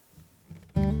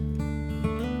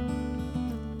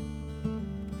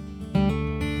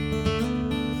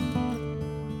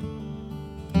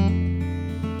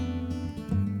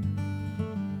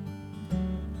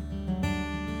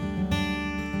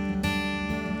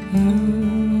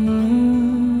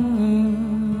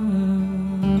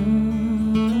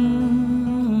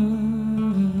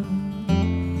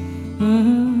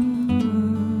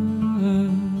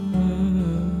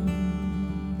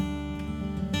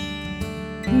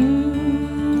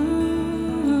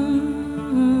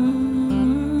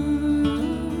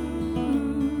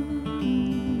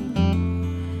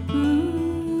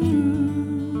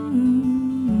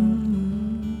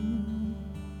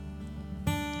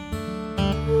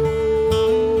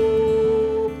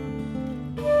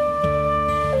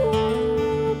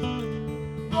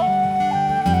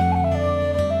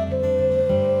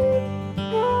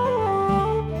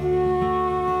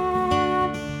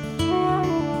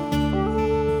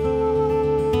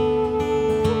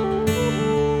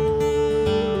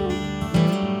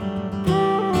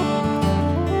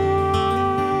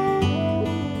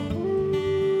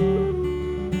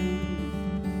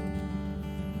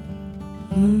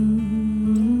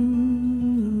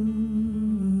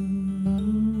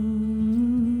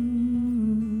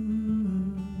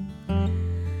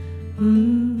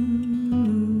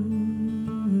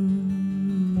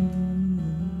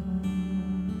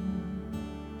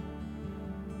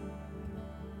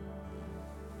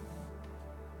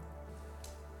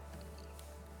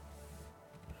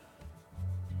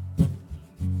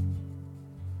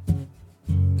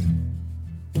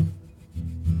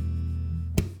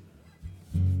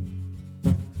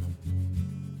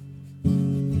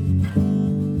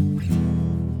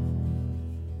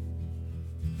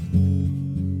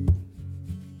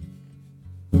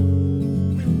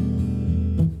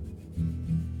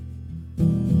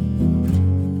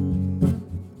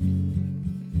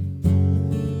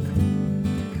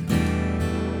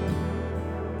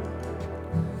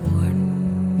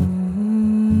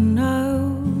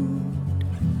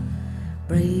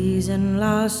 And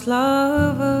lost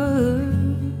lovers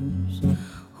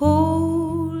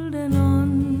holding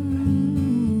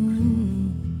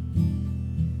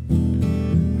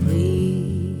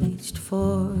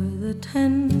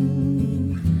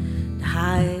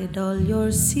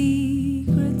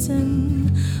secrets and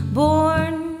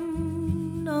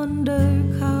born under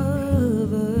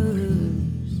covers.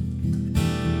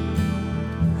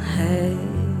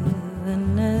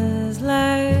 Heaven has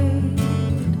laid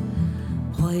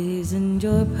poisoned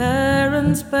your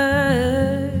parents'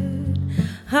 bed,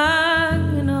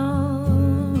 hanging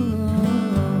on.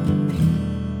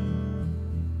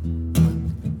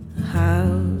 The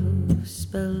house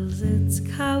spells its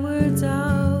cowards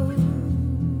out.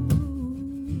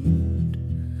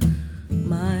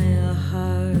 My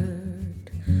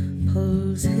heart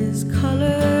pulls his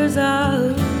colors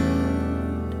out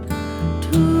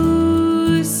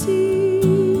to see.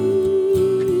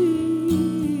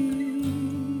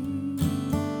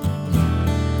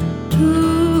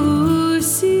 To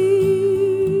see.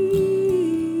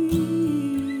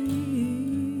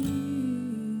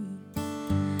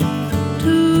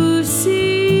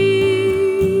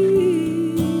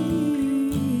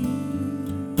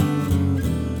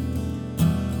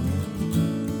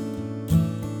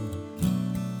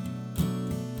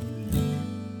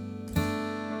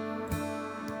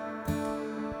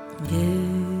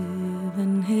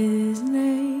 Given his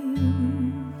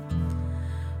name,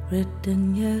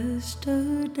 written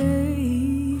yesterday,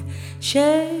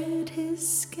 shed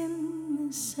his skin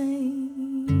the same.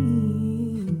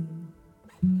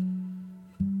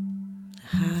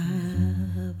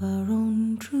 Have our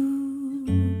own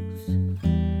truths,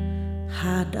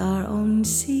 had our own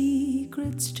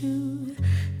secrets to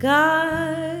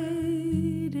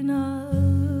guiding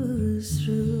us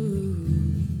through.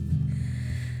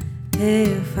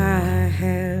 If I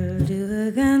held you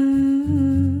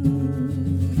again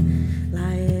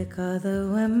like other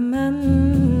women,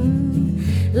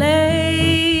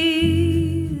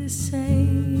 lay the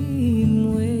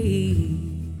same way,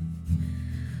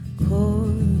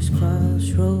 course,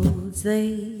 crossroads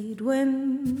they'd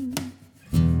win,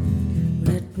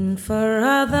 written for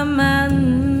other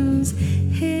men's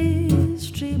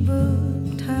history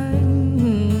book,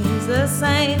 times the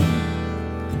same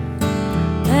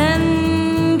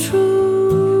and true,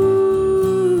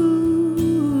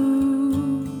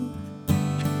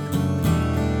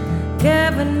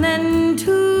 given and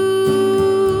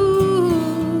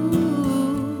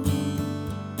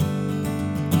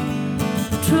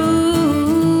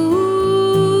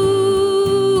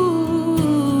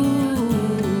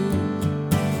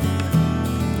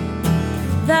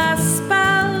the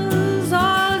spells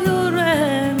all you're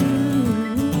into.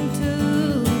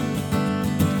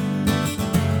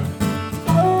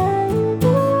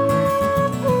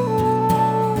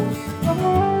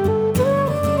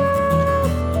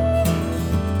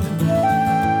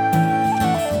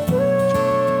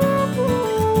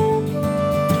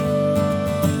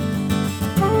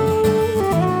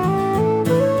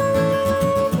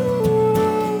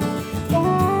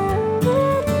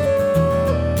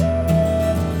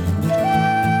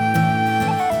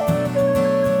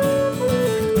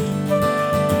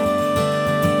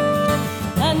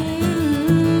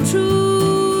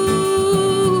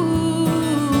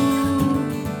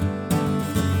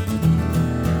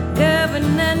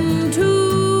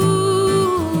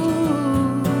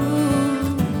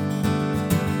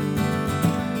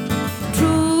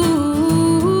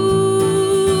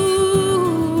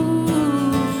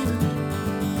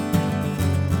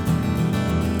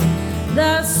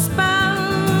 The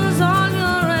spells on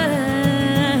your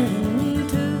end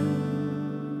too.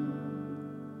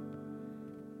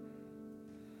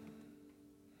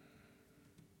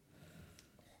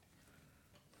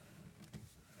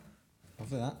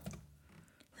 Lovely that.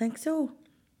 Think so?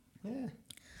 Yeah.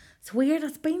 It's weird,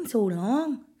 it's been so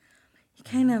long. You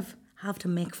kind of have to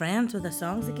make friends with the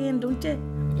songs again, don't you?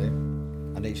 We do.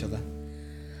 And each other.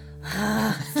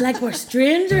 Ah, it's like we're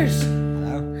strangers. I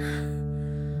know.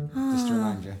 Just to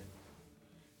remind you.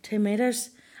 2 meters.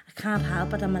 I can't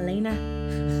help it, I'm a leaner.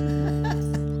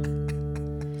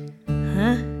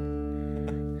 Huh?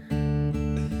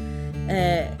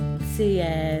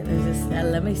 There's this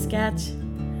Lemmy sketch,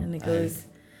 and he goes,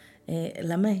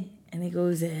 Lemmy, and he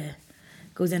goes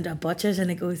into a butcher's, and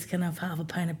he goes, can I have a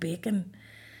pound of bacon?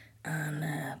 And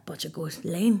butcher goes,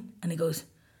 Lane, and he goes,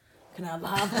 can I have a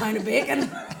half pound of bacon?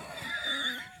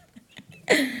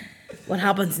 What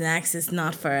happens next is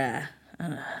not for a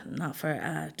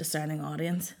discerning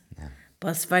audience, yeah. But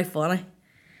it's very funny,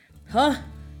 huh?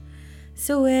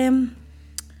 So it's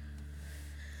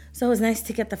always nice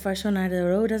to get the first one out of the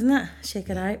road, isn't it? Shake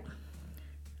it out.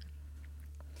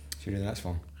 Should we do the next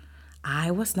one?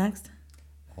 Aye, what's next?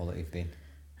 All that you've been.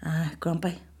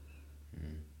 Grumpy.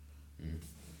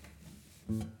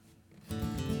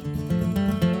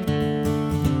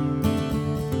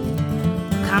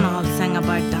 Can't all sing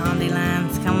about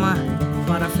dandelions, come on,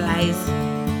 butterflies,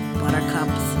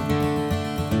 buttercups.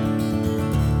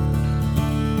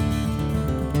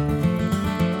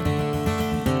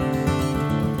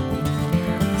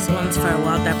 This one's for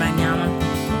Walter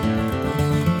Benjamin.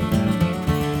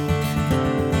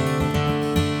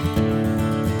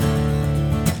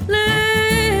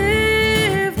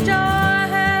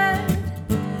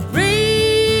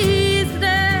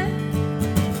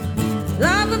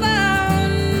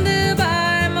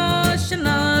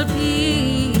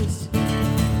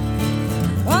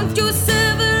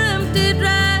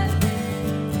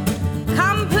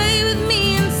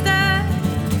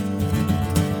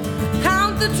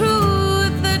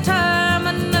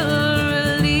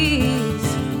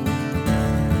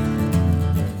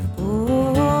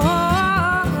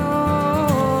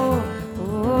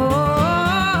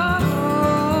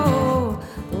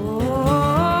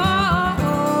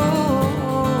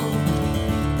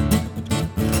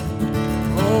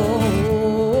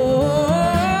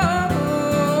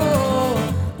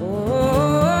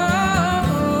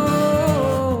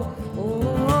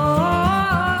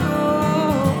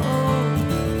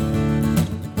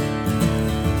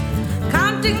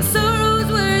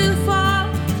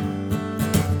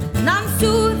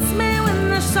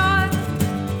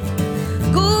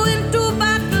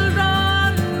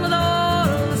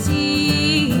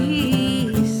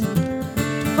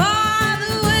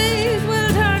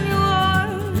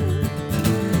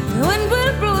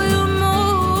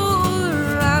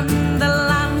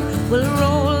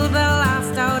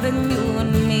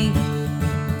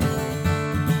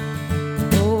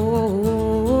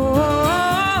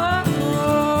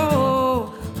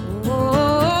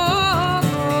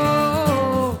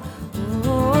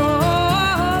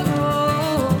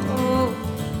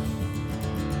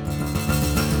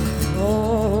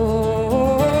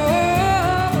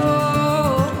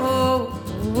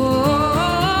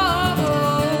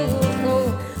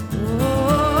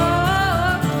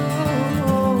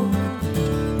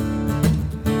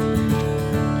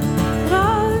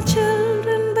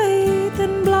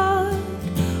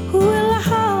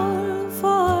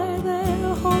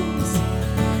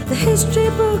 History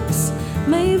books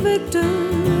may victor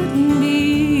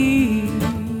be.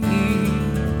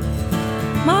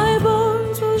 My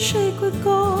bones will shake with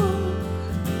gold,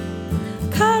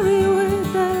 carry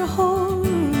with their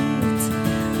holds.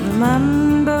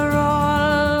 Remember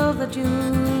all that you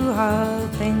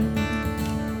have been.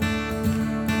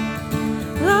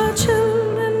 The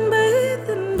children bathed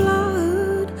in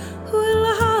blood who will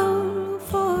howl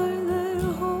for their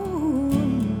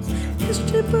homes.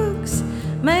 History books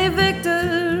may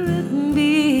victor it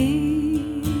be.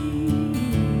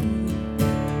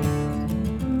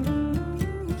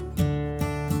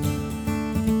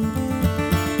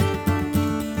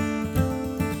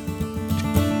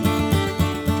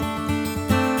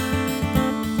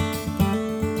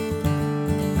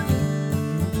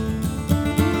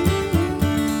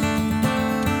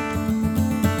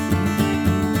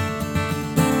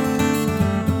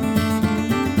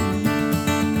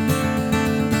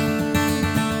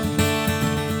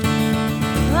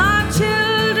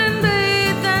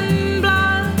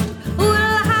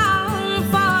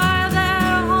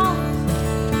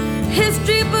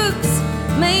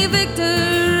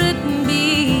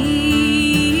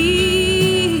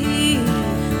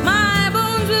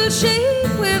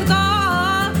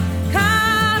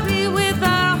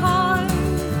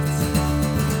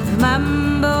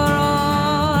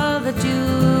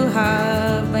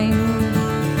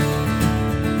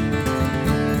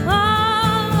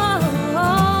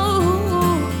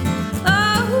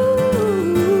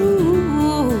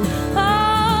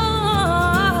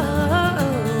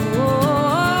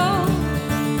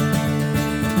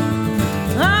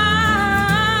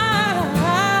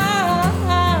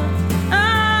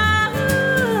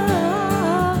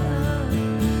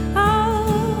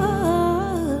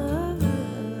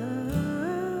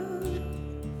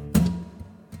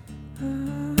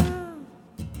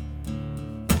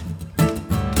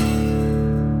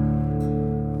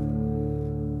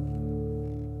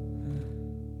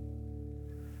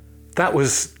 That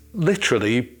was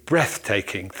literally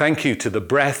breathtaking. Thank you to The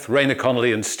Breath, Raina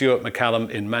Connolly and Stuart McCallum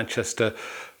in Manchester.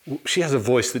 She has a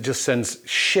voice that just sends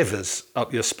shivers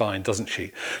up your spine, doesn't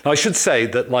she? Now, I should say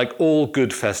that like all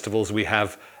good festivals, we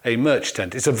have a merch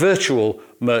tent. It's a virtual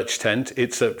merch tent.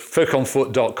 It's at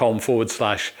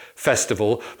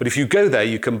folkonfoot.com/festival. But if you go there,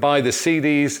 you can buy the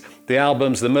CDs, the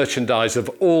albums, the merchandise of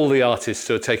all the artists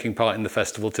who are taking part in the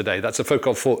festival today. That's a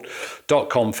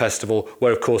folkonfoot.com festival,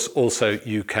 where, of course, also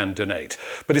you can donate.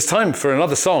 But it's time for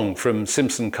another song from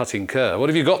Simpson Cutting Kerr. What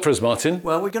have you got for us, Martin?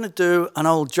 Well, we're going to do an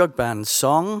old jug band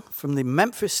song from the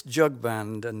Memphis Jug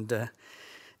Band, and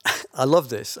I love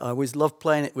this. I always love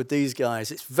playing it with these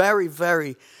guys. It's very,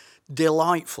 very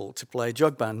delightful to play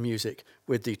jug band music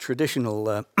with the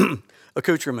traditional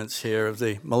accoutrements here of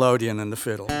the melodeon and the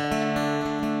fiddle.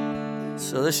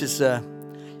 So this has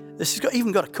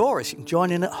even got a chorus. You can join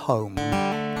in at home.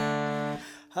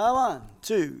 1,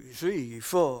 2, 3,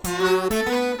 4.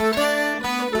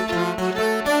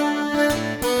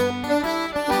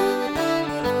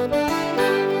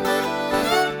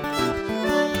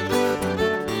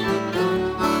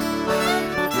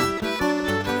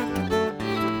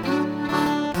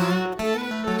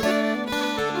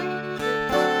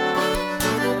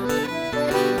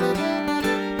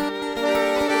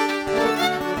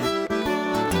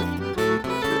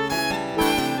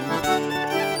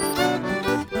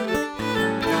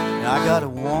 I got a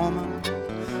woman,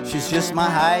 she's just my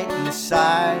height and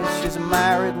size. She's a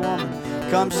married woman,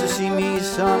 comes to see me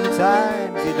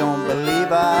sometime. You don't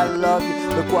believe I love you,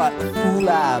 look what a fool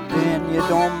I've been. You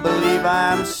don't believe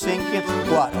I'm sinking,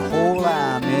 what a hole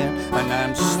I'm in. And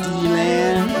I'm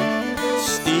stealing,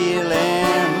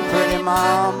 pretty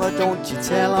mama, don't you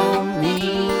tell on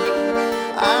me.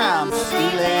 I'm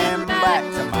stealing back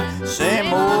to my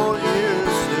same old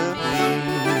used to be.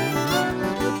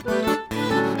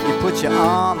 Put your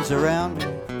arms around me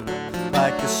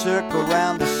like a circle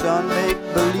around the sun. Make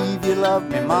believe you love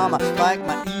me, mama, like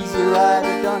my easy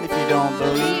rider done. If you don't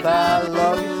believe I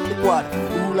love you, look what a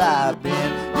fool I've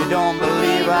been. You don't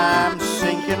believe I'm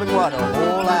sinking, look what a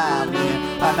hole I'm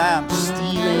in. And I'm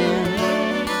stealing,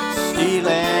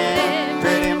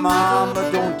 pretty mama,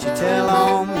 don't you tell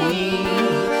on me.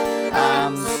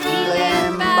 I'm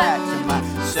stealing back to my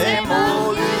same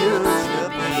old used to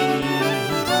be.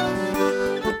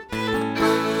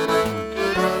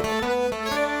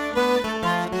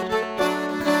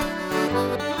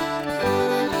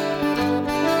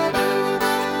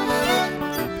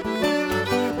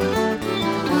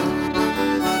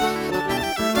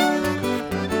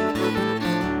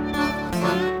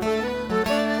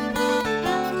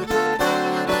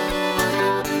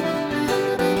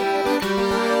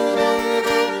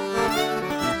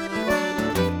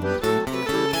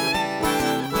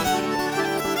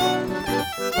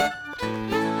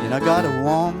 I got a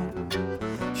woman,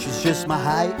 she's just my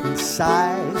height and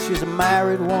size. She's a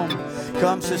married woman,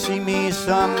 comes to see me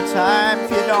sometime.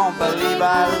 If you don't believe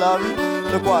I love you,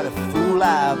 look what a fool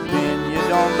I've been. You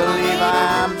don't believe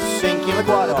I'm sinking, look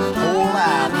what a hole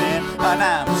I'm in. And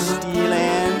I'm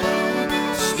stealing,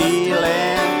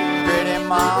 pretty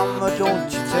mama, don't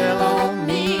you tell on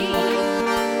me.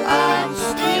 I'm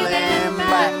stealing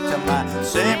back to my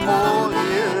same old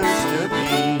used to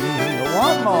be.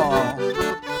 One more.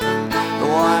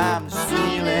 Oh, I'm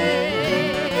stealing,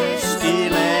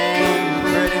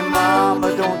 pretty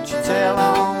mama, don't you tell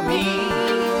on me.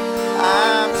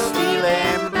 I'm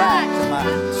stealing back to my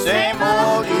same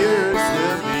old used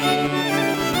to be.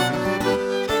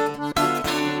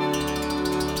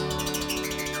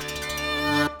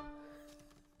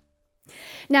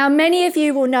 Now, many of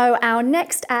you will know our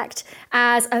next act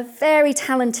as a very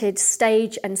talented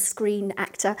stage and screen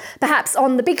actor, perhaps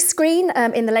on the big screen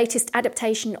in the latest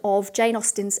adaptation of Jane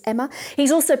Austen's Emma.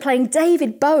 He's also playing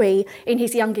David Bowie in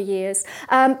his younger years,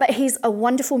 but he's a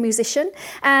wonderful musician.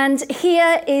 And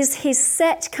here is his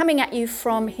set coming at you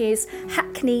from his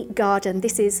Hackney garden.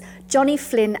 This is Johnny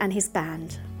Flynn and his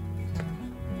band.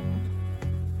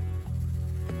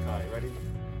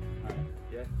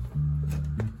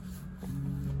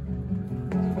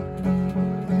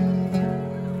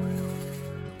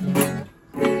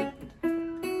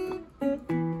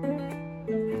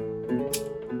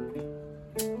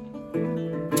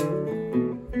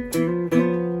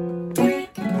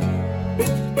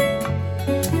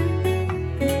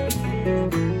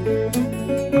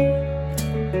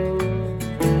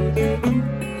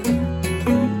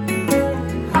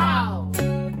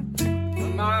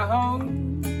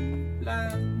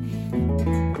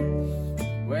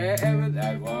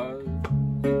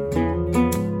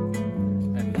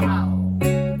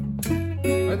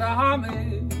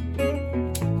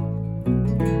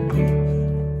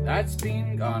 That's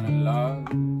been gone and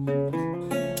lost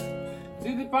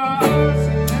to the past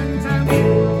and time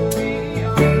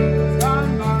beyond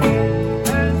gone by.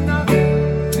 There's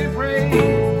nothing to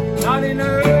praise, not in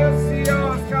earth, sea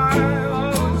or sky.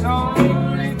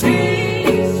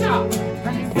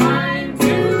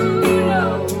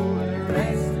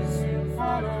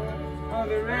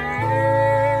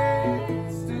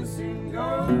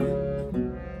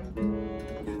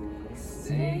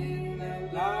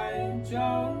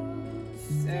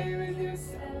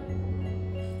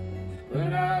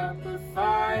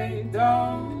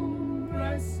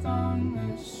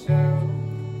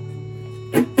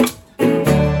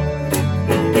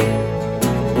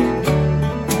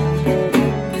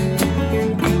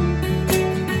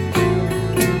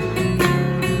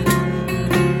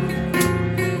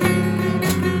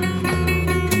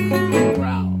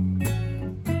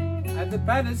 the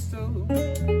pedestal.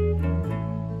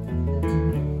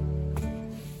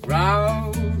 Growl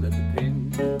at the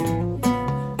pin.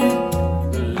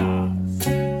 The last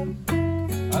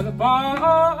of the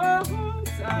parts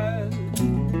has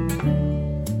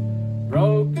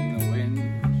broken the wind.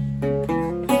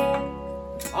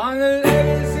 On the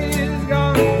legacy is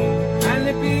gone, and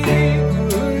the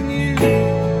people who knew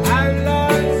have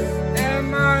lost their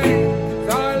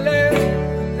minds. All left,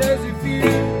 there's a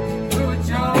few who are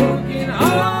choking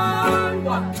on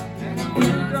what and who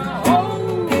don't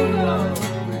hold on.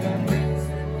 Their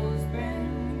principles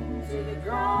bend to the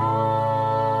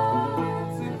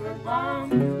gods of the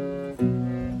bomb.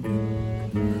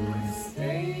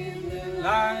 Stay in the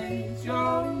light,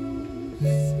 Joe.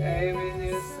 Stay with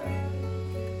yourself.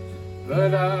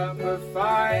 Put up a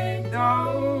fight,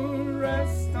 don't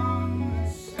rest on the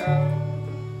shelf.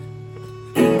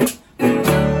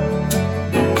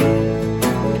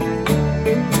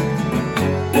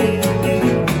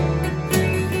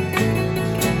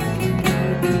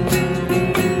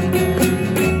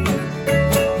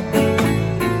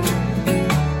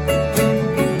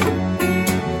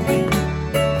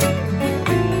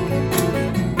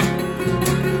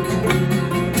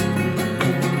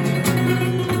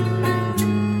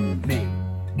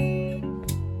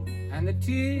 And the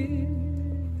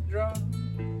teardrop,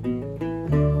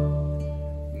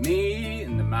 me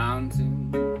in the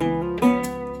mountain,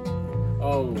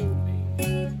 oh me,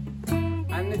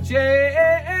 and the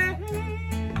jail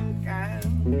can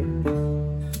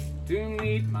to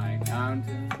meet my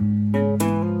counter.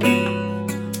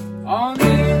 On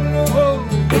the road,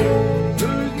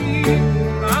 who's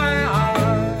in my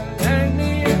heart, and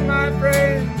me and my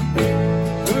friend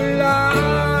who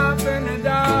laugh in the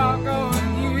dark.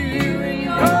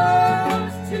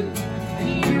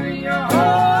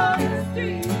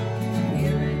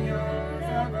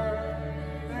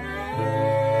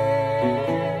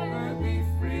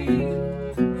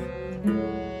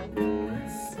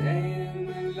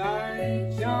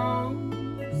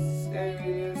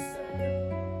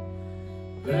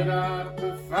 Put up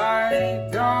a fight,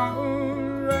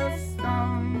 don't rest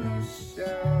on the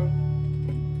shelf.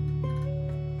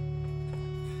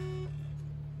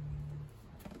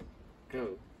 Go.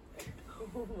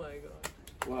 Oh my god.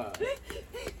 What?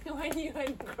 When you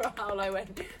went growl, I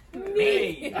went,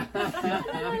 Me!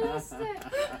 I lost it.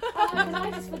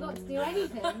 I just forgot to do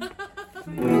anything.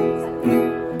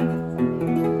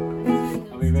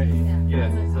 Are we ready? Yeah,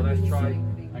 so let's try.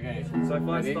 Okay. So if I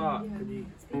Ready? start, can you?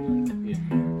 Yeah.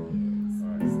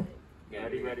 Alright. Yeah,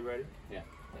 Ready? Yeah.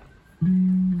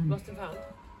 Lost and found.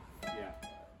 Yeah.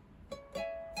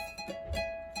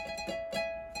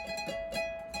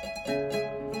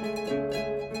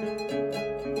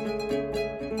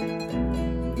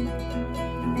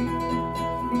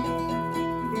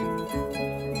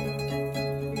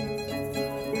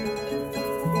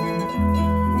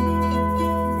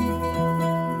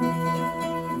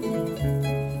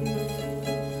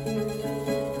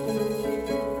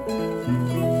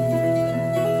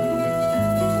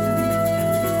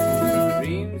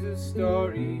 Dreams of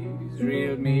stories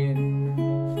reeled me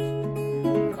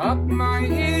in. Cocked my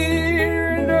ear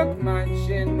and hooked my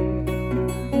chin.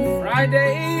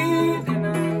 Friday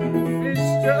dinner,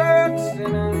 fish trucks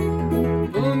dinner.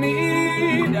 Pull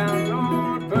me down,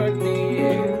 Lord, put me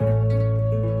in.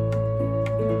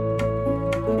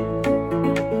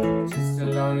 Just a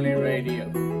lonely radio,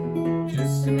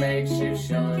 just a makeshift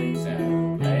show and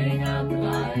tell, playing out the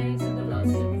lights of the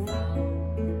lost and found.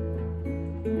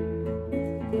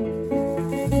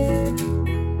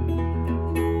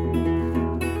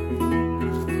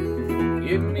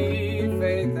 Give me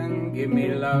faith and give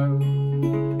me love,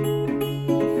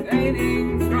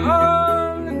 raining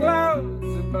from the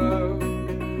clouds above,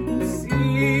 the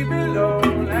sea below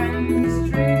and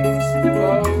streams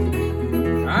above.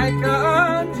 I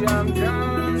can't jump,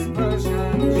 just push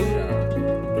and shove.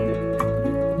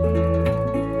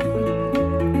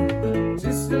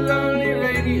 Just a lonely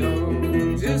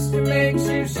radio, just a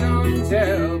makeshift show and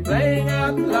tell, playing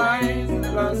out the lies of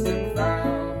the lost and found.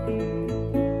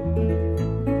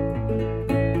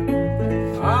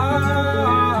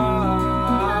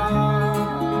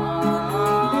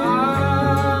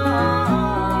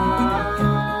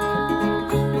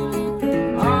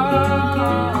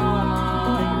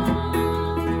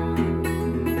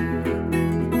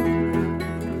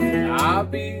 I'll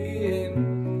be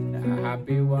in a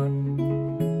happy one,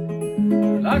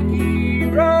 lucky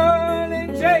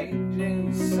rolling,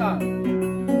 changing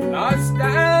sun, lost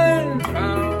and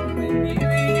found in New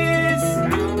Year's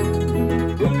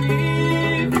sound,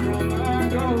 believe from a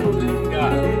golden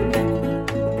gun.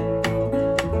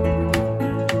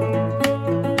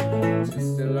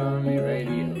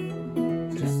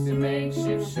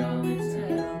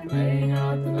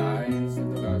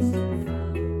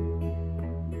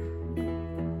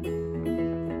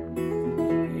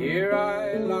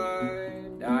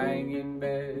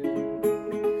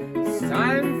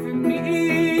 Time for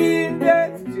me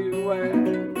that's to wait.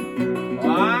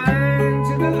 I'm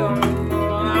to the long,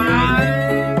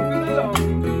 I'm to the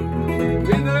long.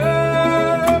 With a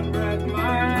breath,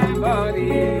 my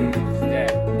body's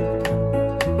dead.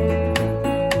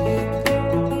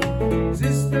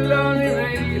 Just a lonely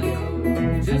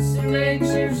radio, just a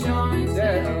makeshift show and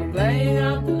tell, playing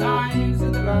out the lives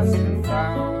of the lost and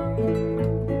found.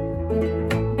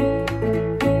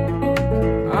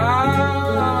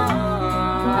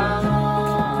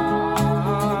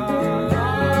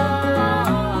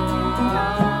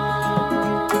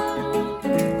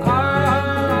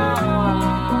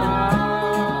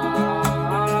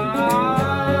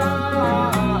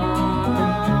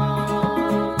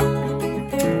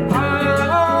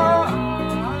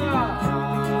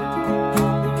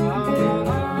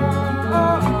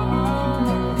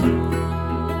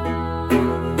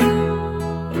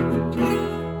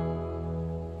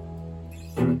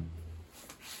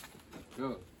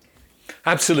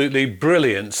 Absolutely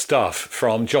brilliant stuff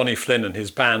from Johnny Flynn and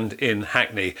his band in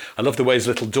Hackney. I love the way his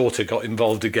little daughter got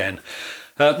involved again.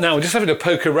 Now, we're just having a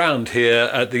poke around here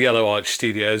at the Yellow Arch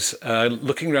Studios,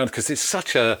 looking around because it's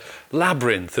such a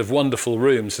labyrinth of wonderful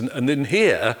rooms. And in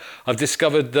here, I've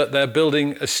discovered that they're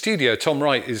building a studio. Tom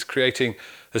Wright is creating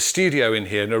a studio in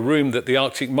here, in a room that the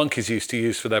Arctic Monkeys used to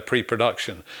use for their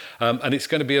pre-production. And it's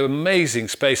going to be an amazing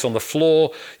space on the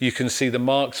floor. You can see the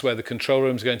marks where the control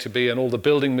room is going to be, and all the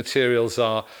building materials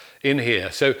are in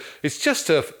here. So it's just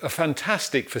a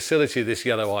fantastic facility, this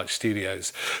Yellow Arch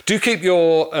Studios. Do keep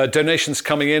your donations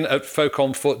coming in at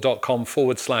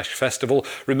folkonfoot.com/festival.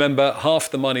 Remember, half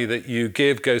the money that you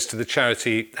give goes to the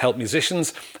charity Help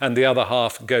Musicians, and the other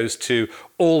half goes to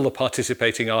all the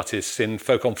participating artists in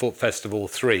Folk on Foot Festival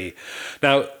 3.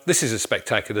 Now, this is a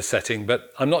spectacular setting,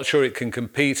 but I'm not sure it can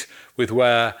compete with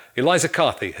where Eliza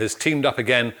Carthy has teamed up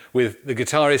again with the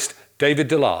guitarist David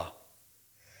Delar.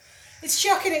 It's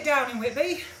shocking it down in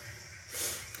Whitby.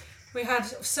 We had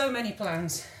so many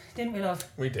plans, didn't we, love?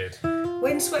 We did.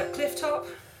 Windswept cliff top.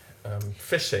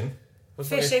 Fishing.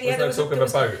 Fishing, yeah. There was talk of a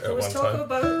boat at one time. There was talk of a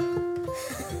boat.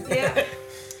 Yeah.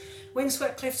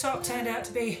 Windswept cliff top turned out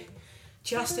to be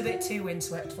just a bit too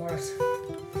windswept for us.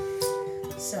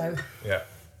 So. Yeah.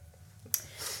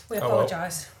 We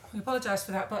apologise. We apologise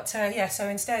for that, but yeah. So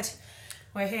instead,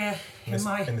 we're here in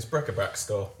this bric-a-brac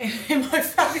store. In my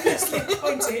fabulously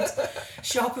appointed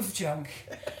shop of junk.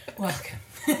 Welcome.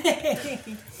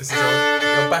 This is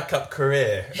your backup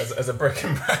career as a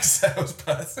bric-a-brac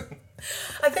salesperson.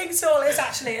 I think Saul is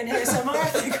actually in here somewhere. I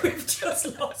think we've just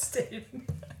lost him.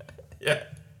 Yeah.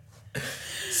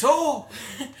 Saul,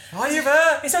 are you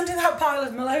there? It's under that pile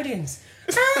of melodeons.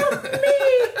 Help me!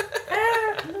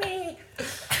 Help me!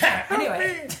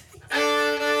 Anyway.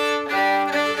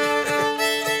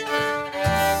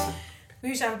 We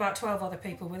used to have about 12 other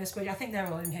people with us, but I think they're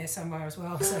all in here somewhere as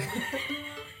well, so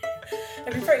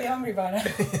they'd be pretty hungry by now.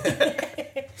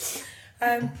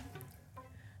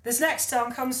 This next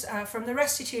song comes from the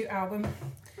Restitute album,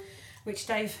 which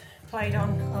Dave played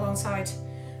on alongside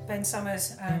Ben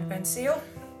Summers and Ben Seal.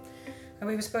 And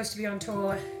we were supposed to be on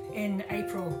tour in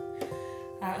April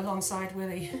alongside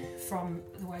Willie from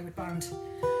the Wayward Band.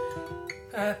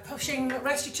 Pushing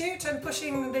Restitute and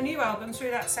pushing the new album through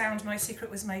that sound, My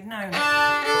Secret Was Made Known.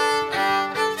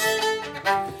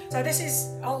 So this is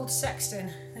Old Sexton.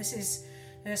 This is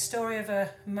the story of a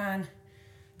man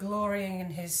glorying in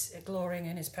his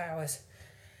powers,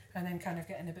 and then kind of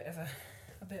getting a bit of a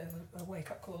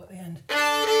wake-up call at the end.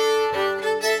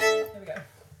 There we go.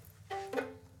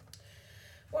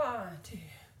 1, 2,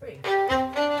 3.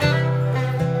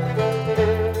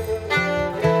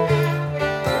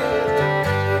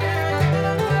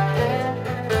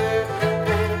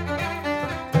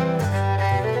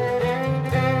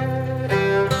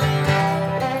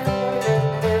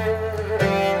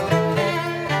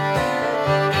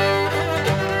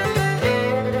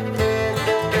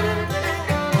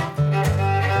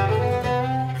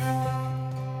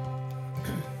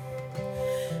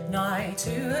 Nigh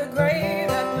to a grave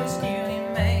that was newly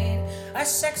made, a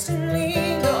sexton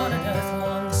leaned on an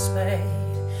earth-worn spade.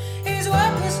 His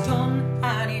work was done,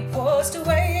 and he paused to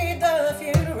wait the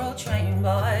funeral train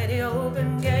by the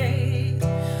open gate.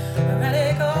 A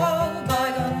relic of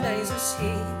bygone days was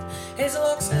he, his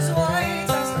locks as white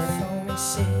as the foamy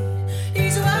sea.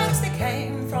 These words that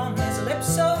came from his lips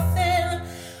so thin,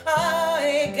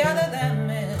 I gather them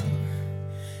in,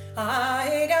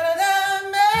 I gather them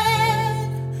in.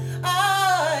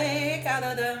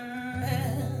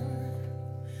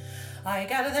 I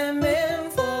gather them in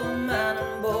for man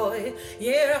and boy,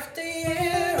 year after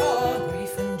year of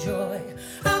grief and joy.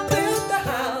 I built the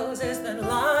houses that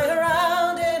lie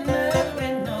around in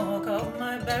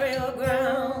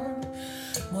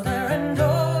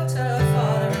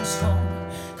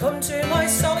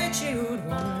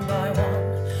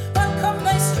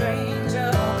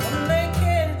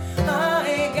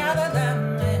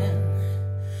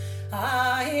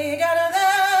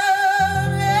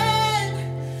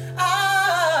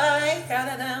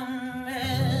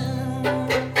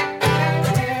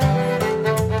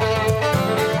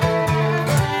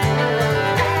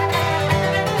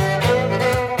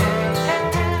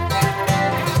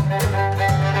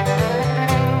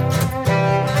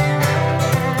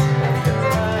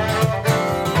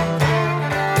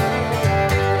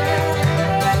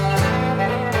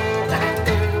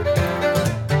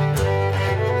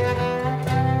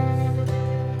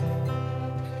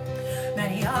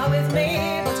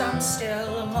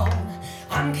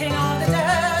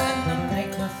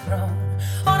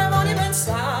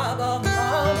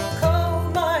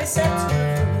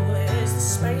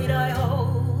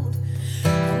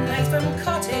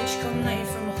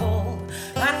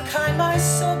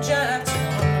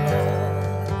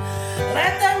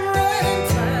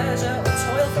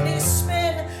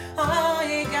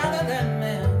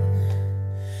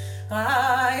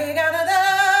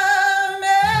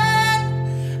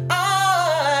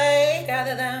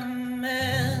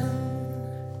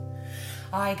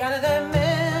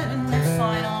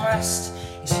rest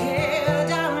is here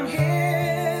down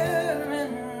here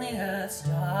in the earth's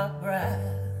dark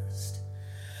breast.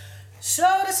 So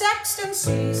the sexton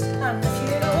ceased and the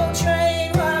funeral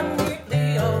train ran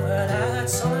mutely over that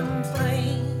solemn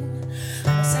plain.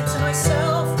 I said to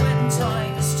myself when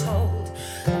time is told,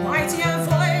 a mightier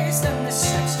voice than the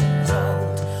sexton's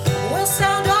old will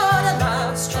sound on the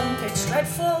last trumpet's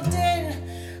dreadful din.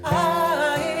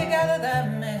 I gather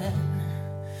them in,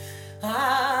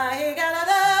 I gather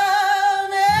them in.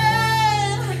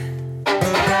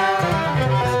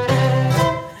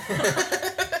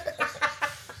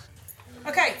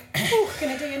 Okay,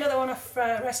 gonna do another one off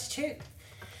Restitute.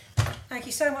 Thank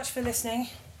you so much for listening.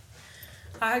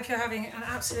 I hope you're having an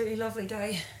absolutely lovely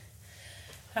day.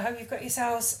 I hope you've got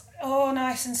yourselves all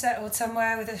nice and settled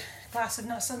somewhere with a glass of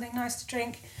something nice to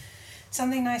drink,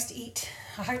 something nice to eat.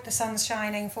 I hope the sun's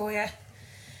shining for you,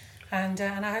 and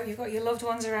I hope you've got your loved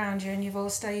ones around you and you've all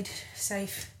stayed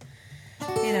safe,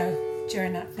 you know,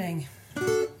 during that thing.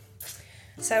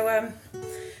 So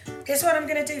here's what I'm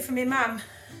going to do for my mum.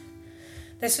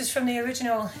 This was from the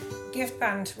original Gift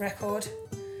Band record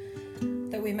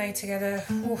that we made together.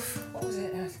 Oof, what was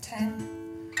it? 10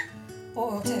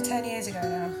 years ago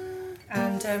now,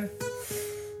 and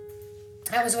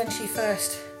that was when she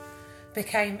first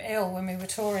became ill, when we were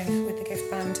touring with the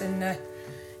Gift Band, and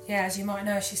yeah, as you might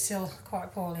know, she's still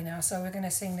quite poorly now, so we're going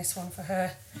to sing this one for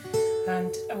her,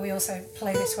 and we also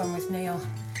play this one with Neil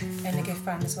in the Gift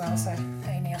Band as well, so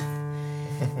hey Neil.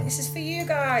 This is for you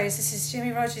guys. This is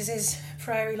Jimmy Rogers'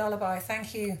 Prairie Lullaby.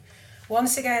 Thank you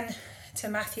once again to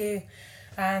Matthew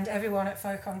and everyone at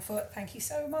Folk on Foot. Thank you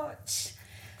so much.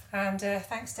 And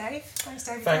thanks, Dave. Thanks,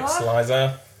 Dave. Thanks,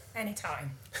 Liza.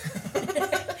 Anytime.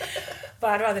 But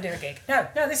I'd rather do a gig. No,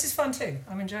 this is fun too.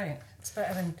 I'm enjoying it. It's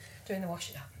better than doing the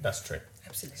washing up. That's true.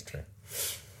 Absolutely. That's true.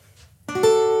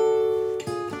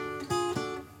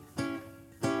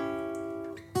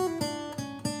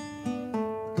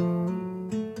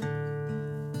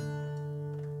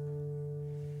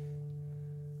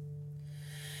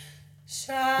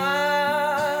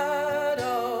 Shadows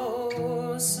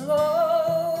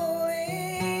slowly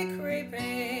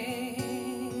creeping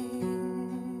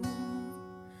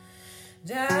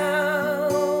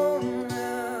down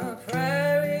the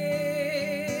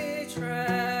prairie trail.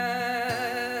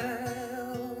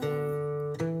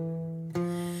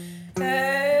 Everything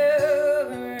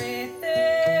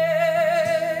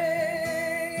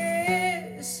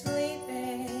is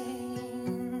sleeping.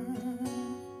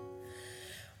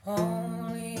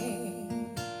 Only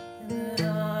the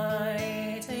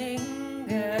nightingale.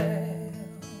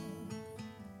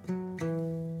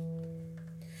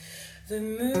 The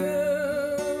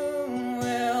moon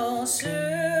will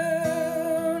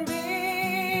soon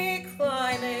be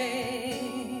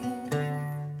climbing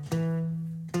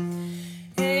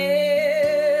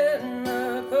in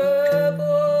the purple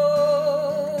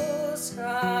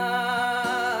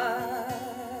sky,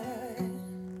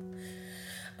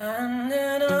 and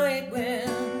the night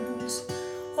winds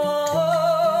all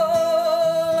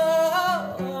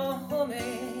are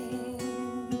humming.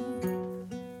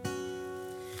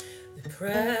 The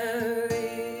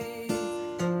prairie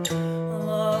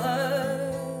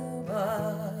lullaby.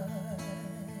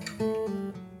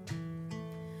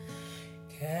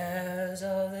 Cares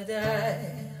of the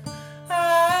day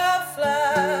have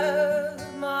fled,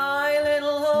 my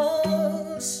little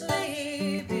old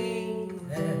sleepy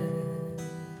head.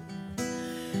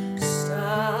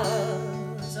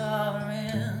 Stars are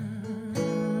in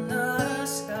the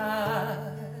sky.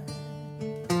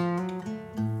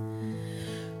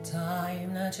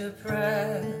 Time that you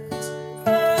press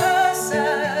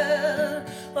aside,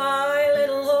 my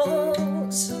little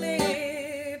old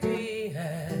sleepy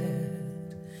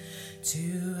head,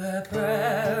 to a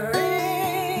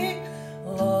prairie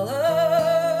lullaby.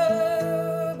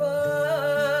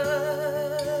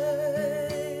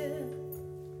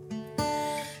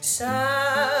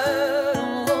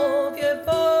 Saddle up your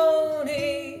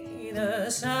pony, the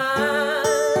Sandman's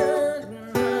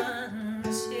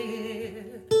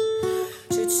here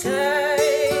to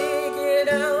take you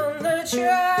down the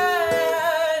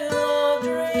trail of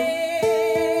dreams.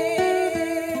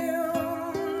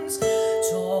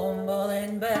 Tumble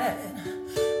in bed,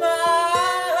 my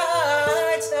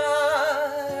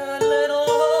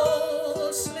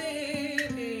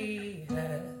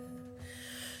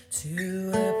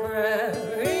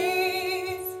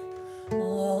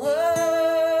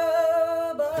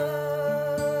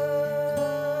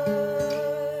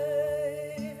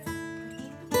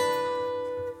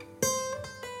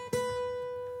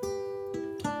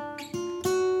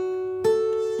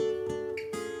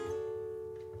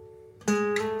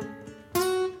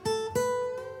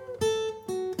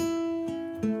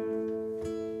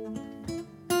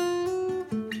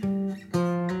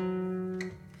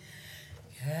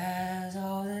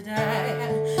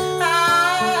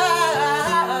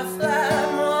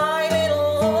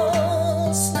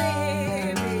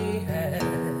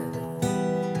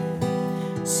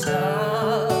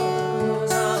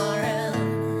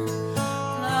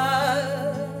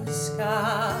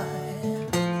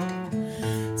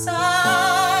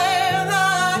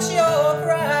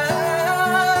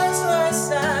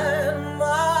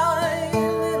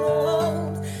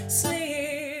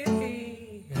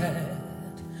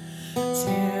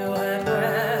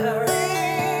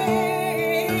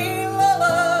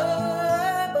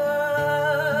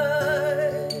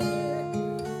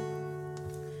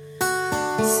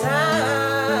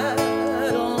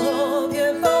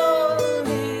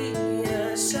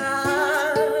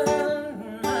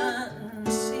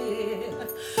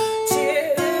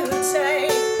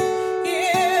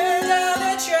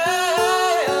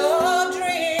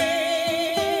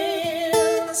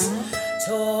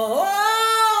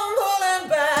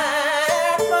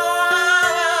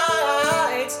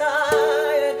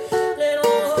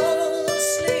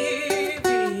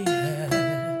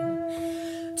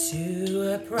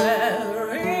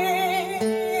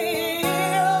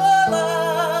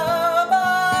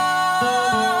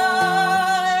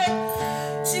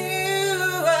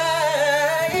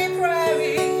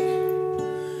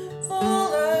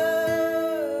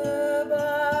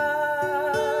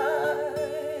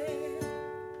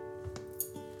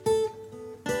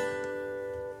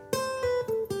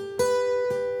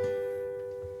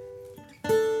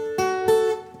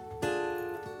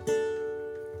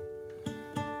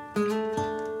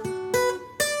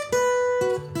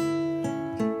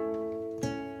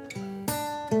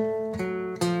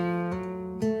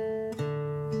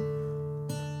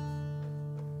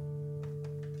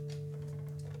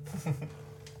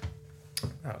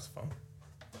That was fun.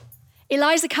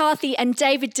 Eliza Carthy and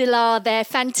David Dillar, their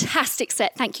fantastic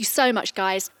set. Thank you so much,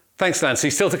 guys. Thanks, Nancy.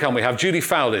 Still to come, we have Judy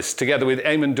Fowlis together with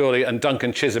Eamon Dooley and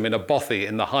Duncan Chisholm in a bothy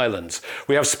in the Highlands.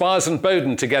 We have Spires and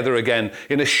Bowden together again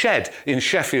in a shed in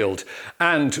Sheffield.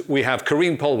 And we have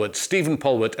Corrine Polwart, Stephen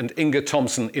Polwart and Inga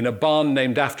Thompson in a barn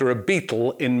named after a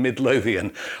beetle in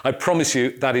Midlothian. I promise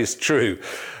you that is true.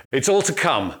 It's all to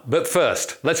come, but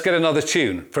first, let's get another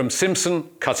tune from Simpson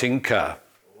Cutting Kerr.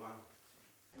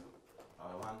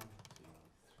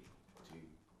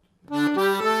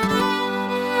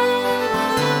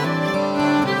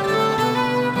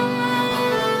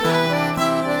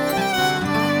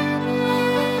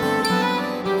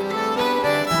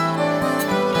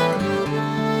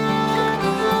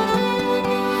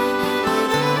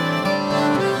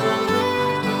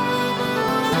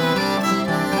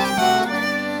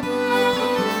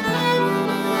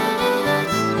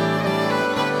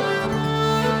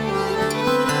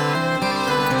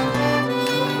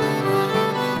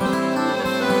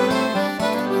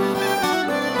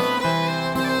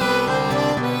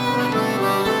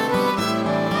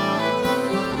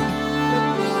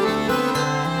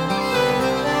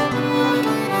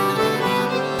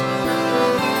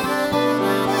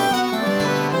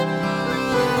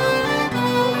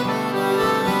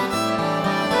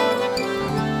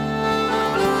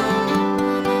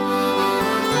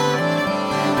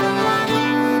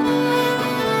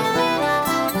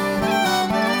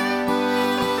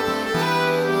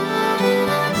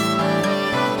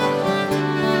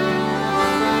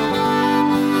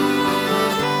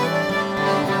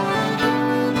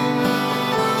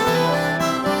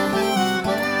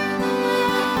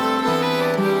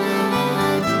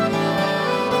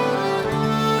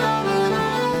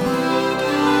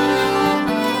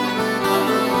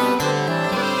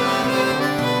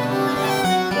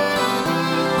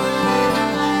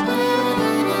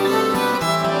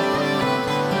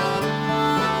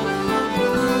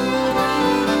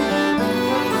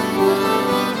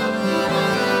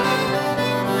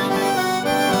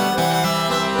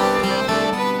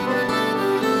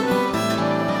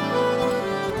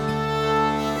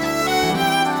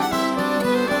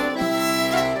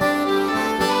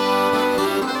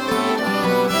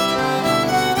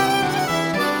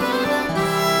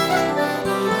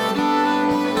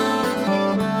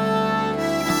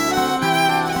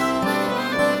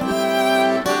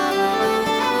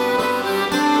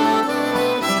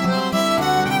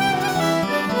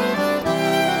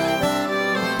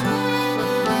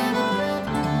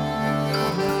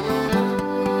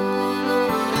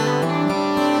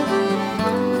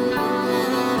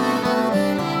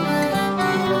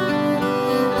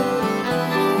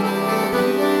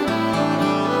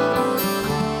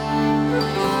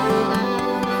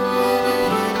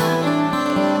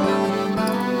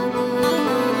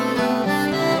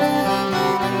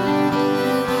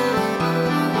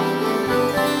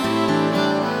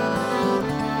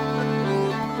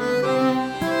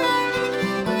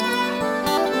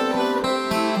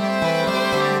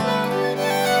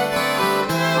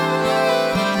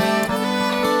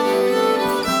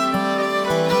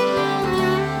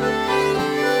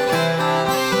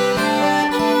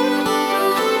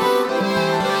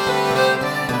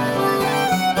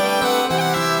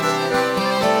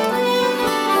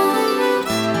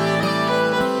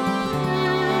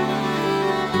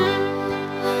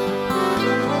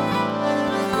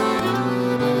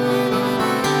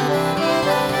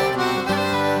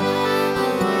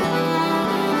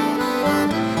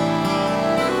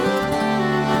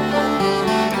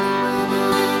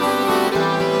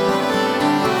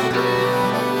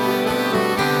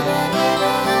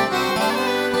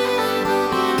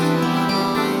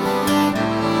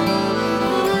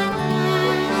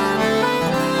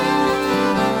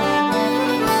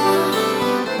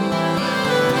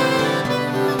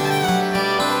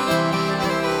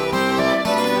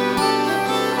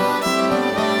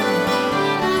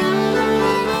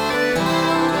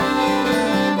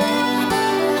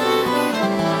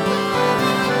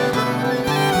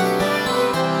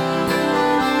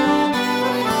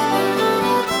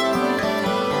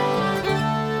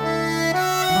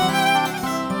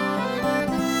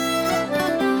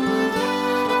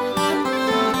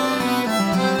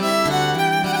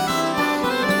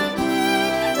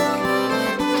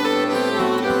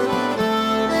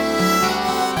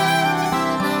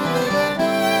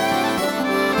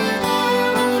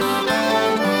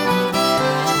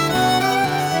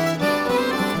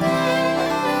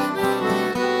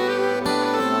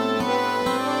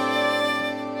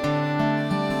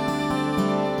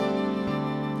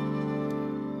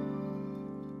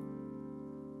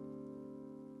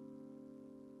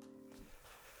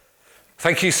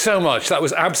 Thank you so much. That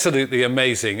was absolutely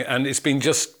amazing. And it's been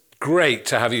just great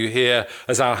to have you here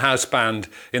as our house band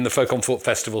in the Folk on Foot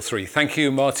Festival 3. Thank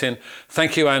you, Martin.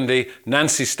 Thank you, Andy.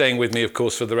 Nancy's staying with me, of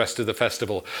course, for the rest of the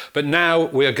festival. But now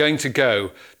we are going to go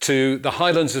to the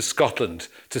Highlands of Scotland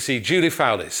to see Julie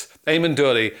Fowlis, Eamon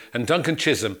Dooley and Duncan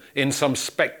Chisholm in some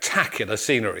spectacular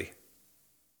scenery.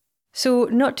 So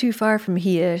not too far from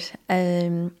here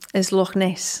is Loch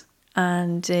Ness.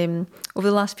 And over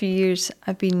the last few years,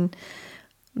 I've been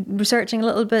researching a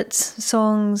little bit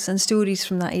songs and stories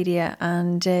from that area,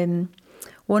 and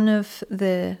one of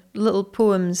the little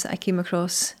poems I came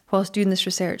across whilst doing this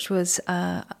research was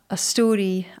a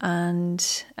story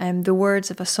and the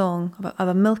words of a song, of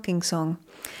a milking song.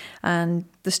 And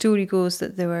the story goes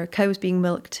that there were cows being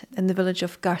milked in the village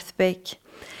of Garthbeck,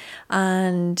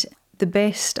 and the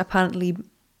best apparently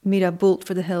made a bolt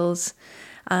for the hills,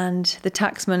 and the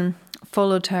tacksman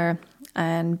followed her,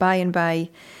 and by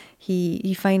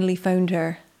he finally found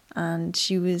her, and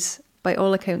she was, by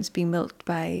all accounts, being milked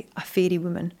by a fairy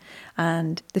woman.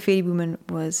 And the fairy woman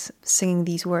was singing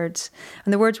these words.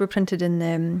 And the words were printed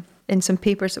in some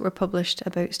papers that were published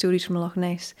about stories from Loch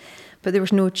Ness, but there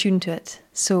was no tune to it.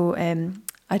 So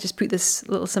I just put this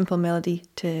little simple melody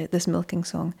to this milking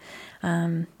song.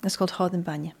 It's called Hawd'n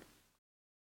Banya.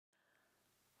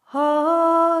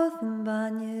 Hawd'n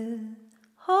Banya,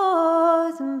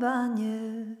 Hawd'n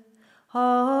Banya,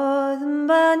 Hawd'n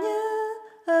Banya,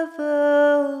 a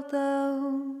full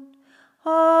down.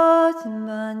 Hawd'n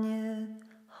Banya,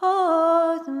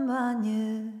 Hawd'n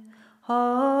Banya,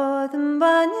 Hawd'n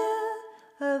Banya,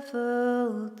 a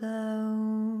full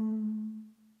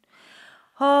down.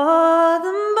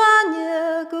 Hawd'n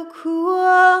Banya, go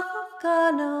cuach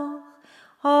canach,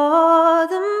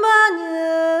 Hawd'n Banya,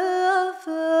 a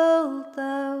full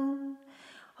down.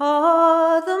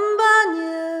 Hawd'n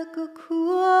Banya, go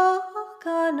cuach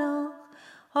canach,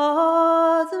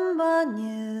 Hawd'n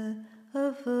Banya,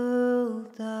 a full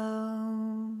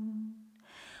down.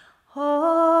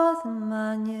 Hawd'n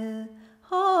Banya,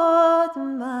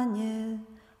 Hawd'n Banya,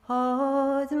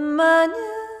 Hawd'n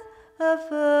Banya, a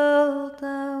full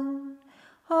down.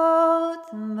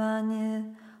 Hawd'n Banya,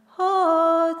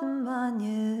 Hawd'n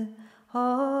Banya,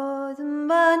 Hawd'n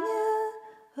Banya,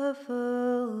 a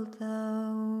full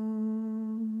down.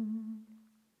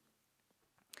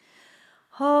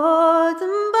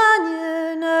 Hawd'n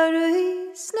Banya, na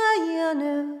rhys na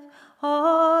ianaf,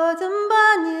 Hawd'n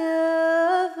Banya,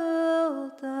 a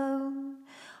full down.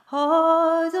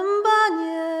 Hawd'n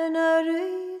Banya, na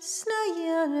rhys na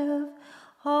ianaf,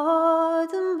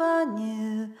 Hawd'n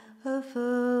Banya, a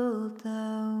full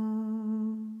down.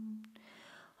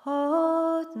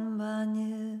 Hawd'n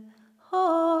Banya,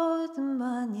 Hawd'n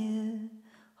Banya,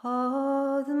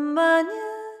 Hawd'n Banya,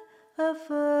 a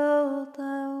full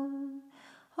down.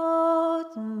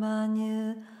 Hawd'n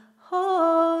Banya,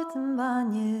 Hawd'n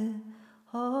Banya,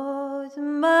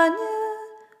 Hawd'n Banya,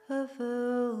 a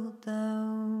full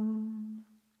down.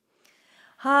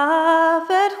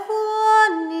 Hafed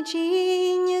Juan I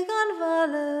Gina gan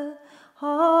Vala,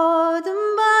 Hawd'n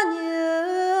Banya,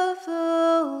 a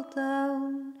full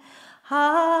down.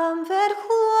 Hafed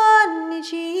Juan I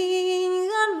Gina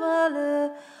gan Vala,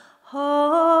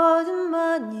 Hawd'n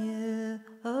Banya,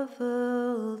 a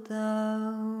full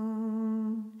down.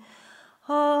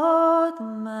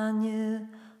 Hawd'n Banya,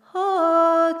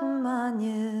 Hawd'n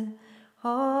Banya,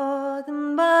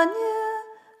 Hawd'n Banya,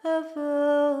 a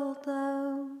full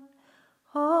down.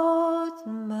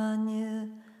 Hawd'n Banya,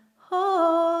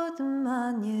 Hawd'n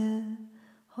Banya,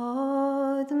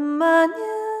 Hawd'n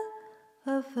Banya,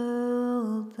 a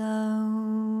full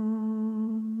down.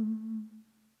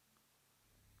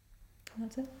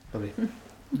 That's it. Lovely.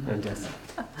 Fantastic.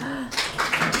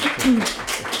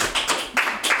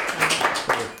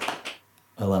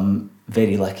 Well, I'm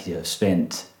very lucky to have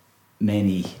spent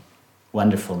many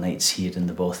wonderful nights here in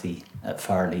the Bothy at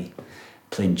Farley,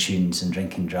 playing tunes and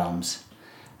drinking drams,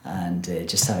 and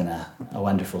just having a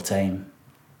wonderful time.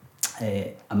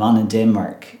 A man in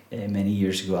Denmark many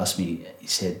years ago asked me, he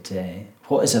said,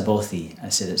 what is a Bothy? I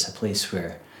said, it's a place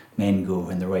where men go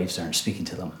when their wives aren't speaking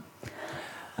to them.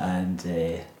 And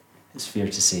it's fair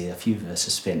to say a few of us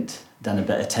have done a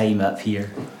bit of time up here.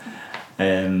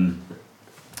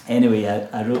 Anyway,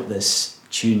 I wrote this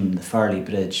tune, The Farley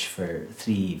Bridge, for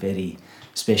three very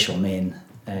special men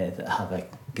that have a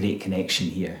great connection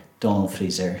here. Donald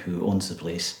Fraser, who owns the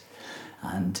place,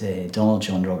 and Donald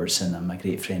John Robertson and my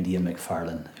great friend Ian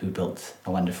McFarlane, who built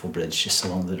a wonderful bridge just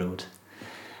along the road.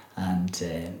 And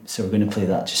so we're going to play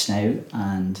that just now,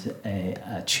 and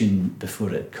a tune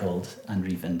before it called And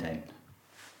Reevin Down.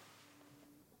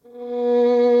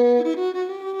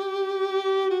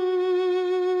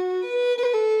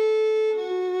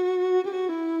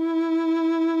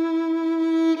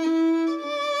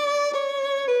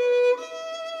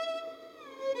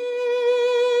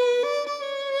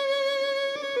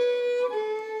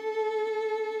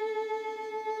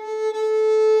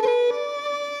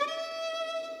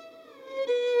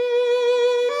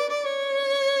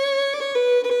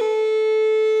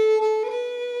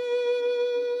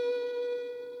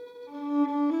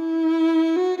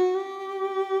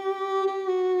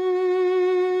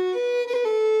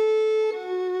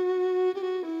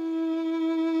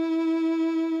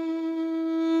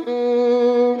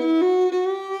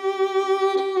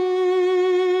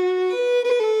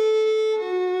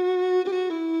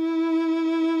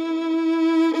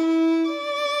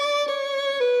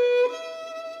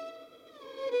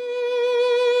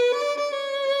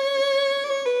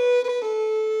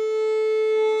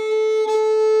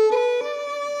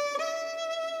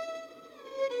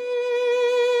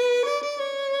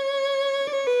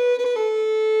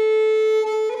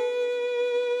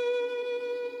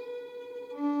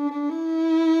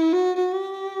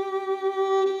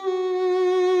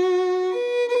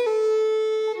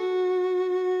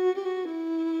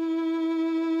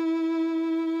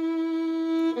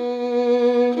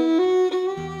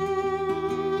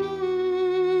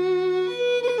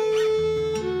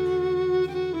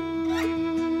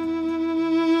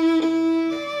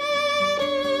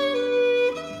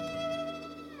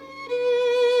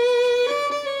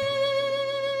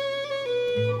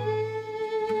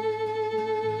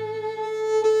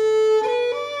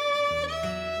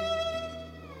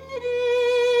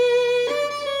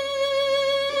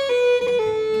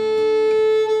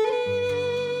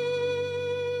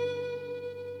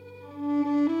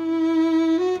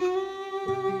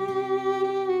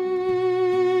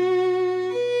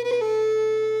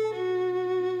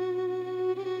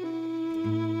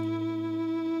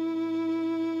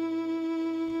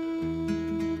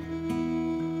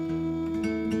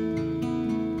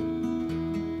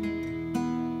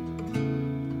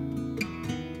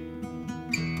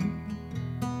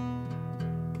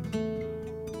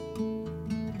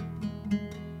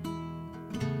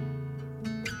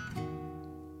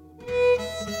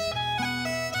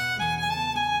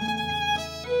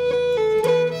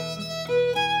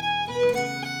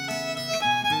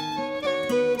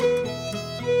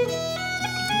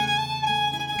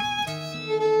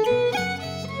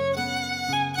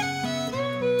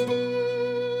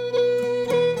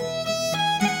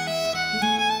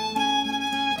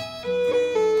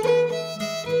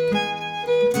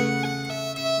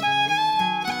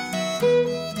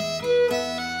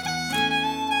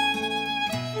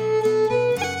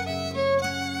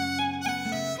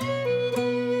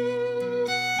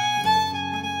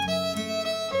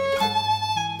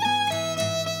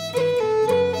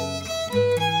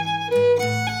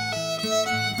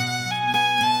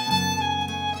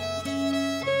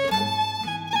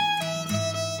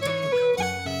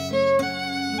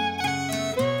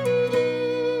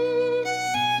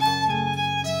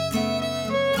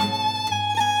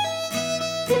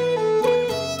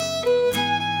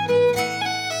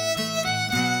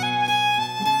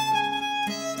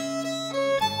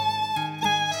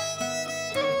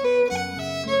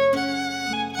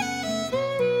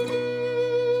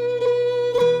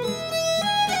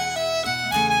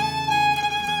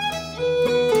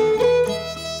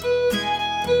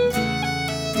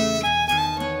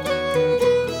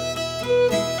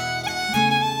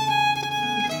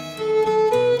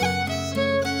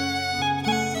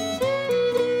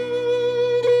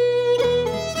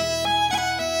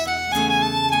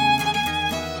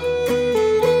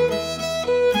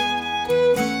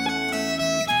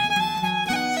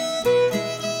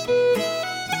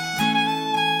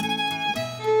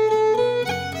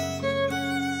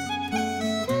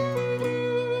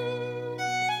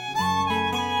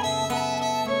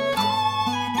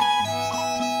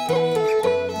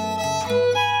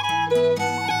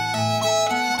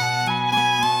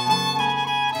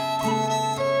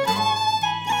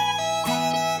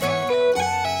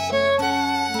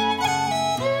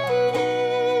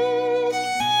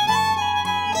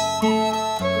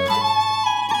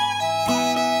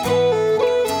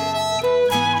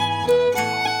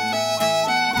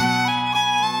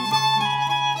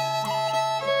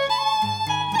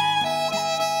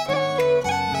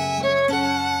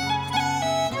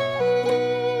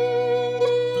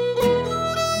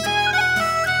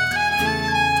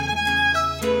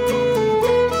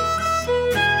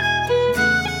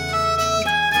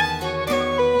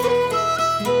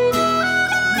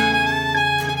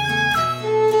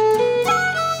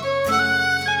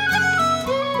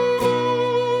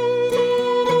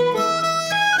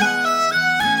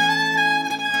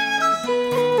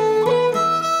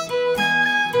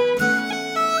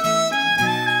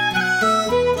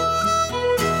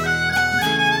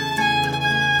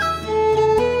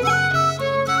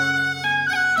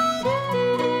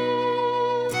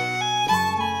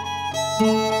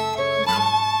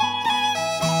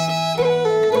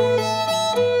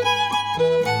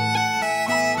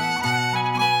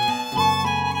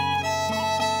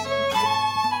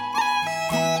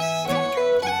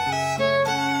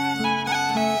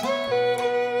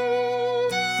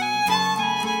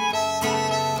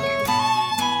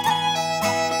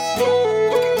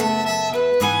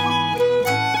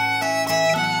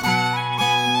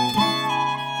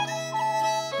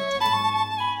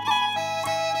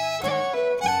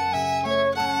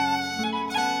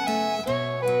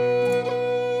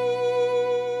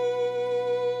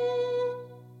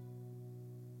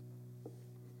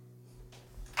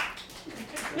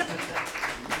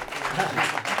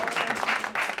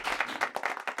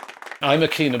 I'm a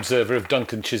keen observer of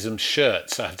Duncan Chisholm's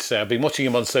shirts, I have to say. I've been watching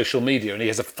him on social media and he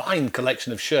has a fine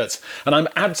collection of shirts. And I'm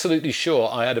absolutely sure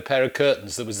I had a pair of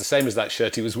curtains that was the same as that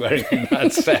shirt he was wearing in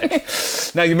that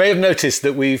set. Now, you may have noticed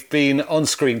that we've been on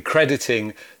screen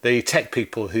crediting the tech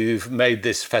people who've made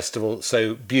this festival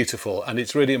so beautiful. And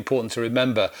it's really important to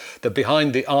remember that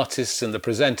behind the artists and the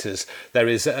presenters, there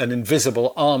is an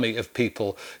invisible army of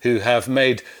people who have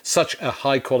made such a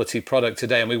high quality product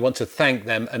today. And we want to thank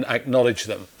them and acknowledge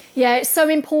them. Yeah, it's so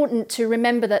important to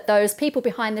remember that those people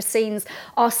behind the scenes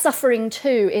are suffering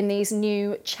too in these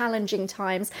new challenging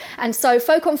times. And so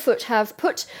Folk on Foot have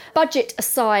put budget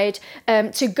aside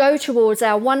to go towards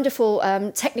our wonderful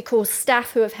technical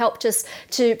staff who have helped us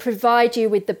to provide you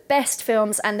with the best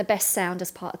films and the best sound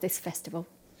as part of this festival.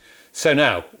 So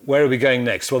now, where are we going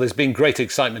next? Well, there's been great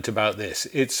excitement about this.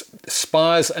 It's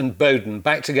Spires and Bowden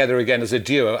back together again as a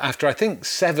duo after, I think,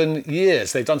 7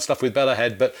 years. They've done stuff with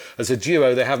Bellowhead, but as a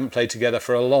duo, they haven't played together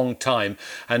for a long time.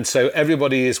 And so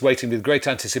everybody is waiting with great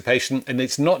anticipation. And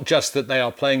it's not just that they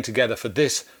are playing together for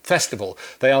this festival.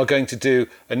 They are going to do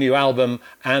a new album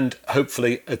and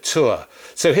hopefully a tour.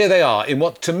 So here they are in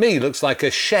what to me looks like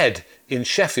a shed in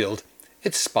Sheffield.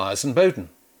 It's Spires and Bowden.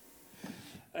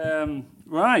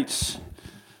 Right.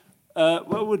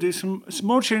 Well, we'll do some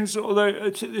more tunes. Although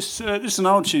this is an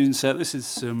old tune set. This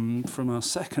is from our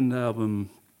second album,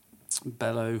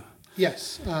 Bellow.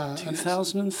 Yes.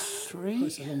 2003.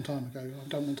 It's a long time ago. I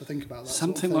don't want to think about that.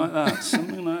 Something sort of like thing. that.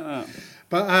 Something like that.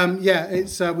 But yeah,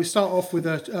 it's we start off with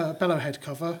a Bellowhead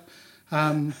cover,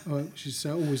 which is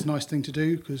always a nice thing to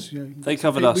do because they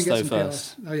covered us though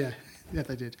first. Oh yeah,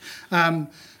 they did.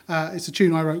 It's a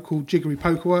tune I wrote called Jiggery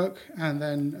Pokerwork, and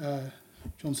then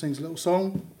John sings a little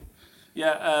song.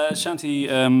 Yeah, Shanty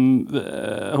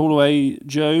Holloway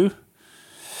Joe.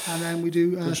 And then we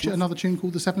do another tune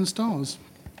called The Seven Stars.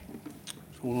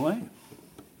 Holloway.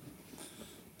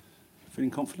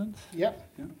 Feeling confident? Yep.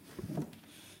 Yeah.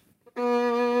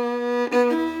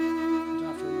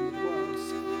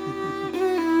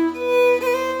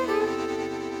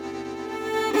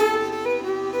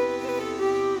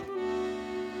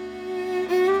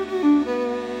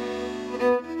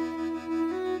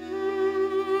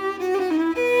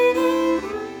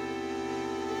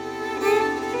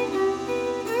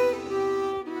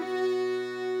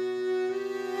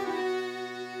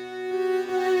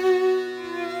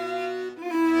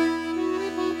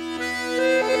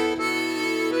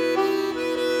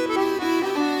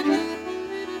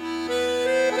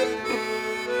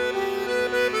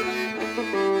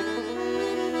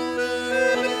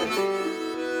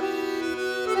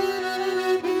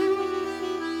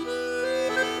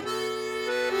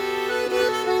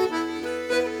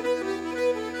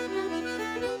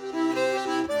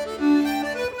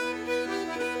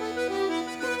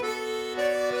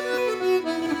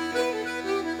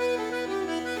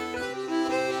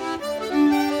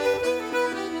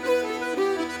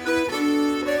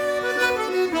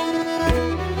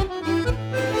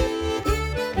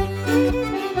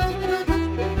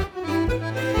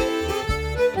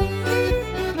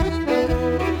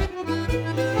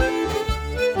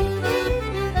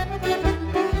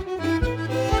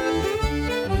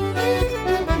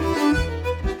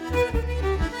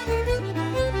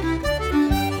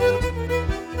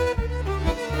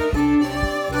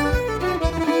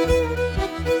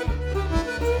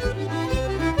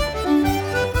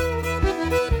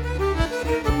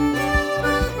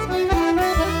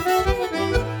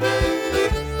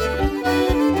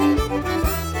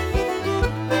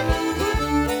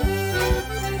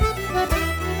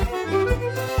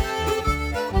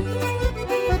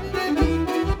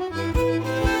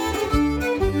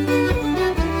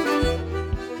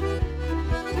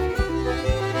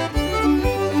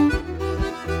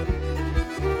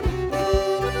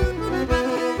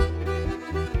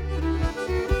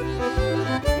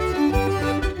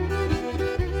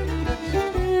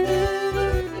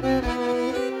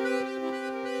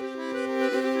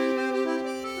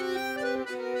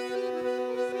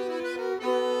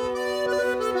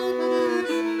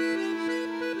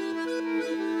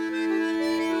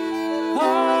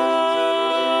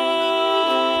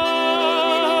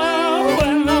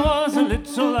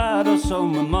 So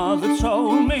my mother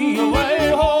told me,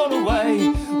 away, all away,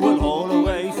 well, all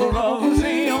away for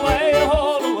Rosie, away,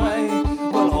 all away,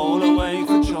 well, all away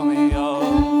for Johnny O.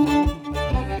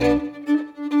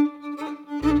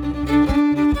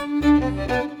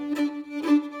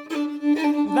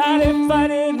 That if I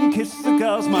didn't kiss the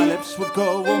girls, my lips would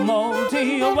go all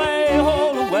mouldy, away,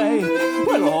 all away,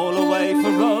 well, all away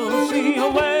for Rosie,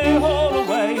 away, all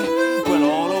away, well,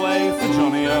 all away for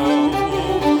Johnny O.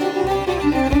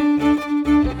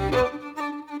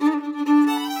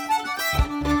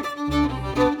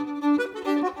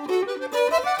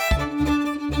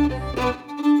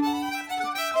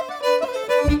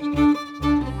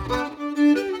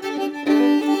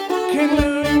 King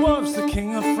Louis was the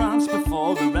king of France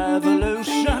before the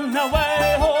revolution.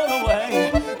 Away, all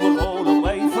away, we'll all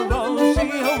away for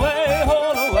Rosie. Away,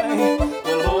 all away,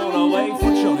 we'll all away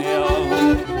for Johnny O.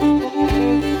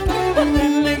 But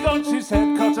then he got his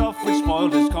head cut off, which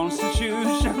spoiled his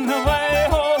constitution. Away,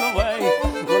 all away,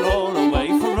 we'll all away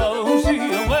for Rosie.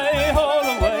 Away, all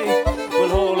away,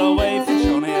 we'll all away for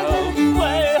Johnny O.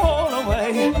 Away, all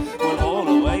away, we'll all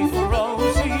away for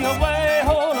Rosie. Away,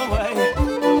 all away,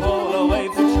 we'll all away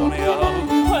for Johnny O.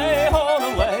 Away, all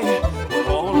away, we'll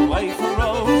all away for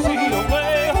Rosie.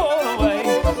 Away, all away,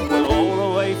 we'll all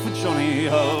away for Johnny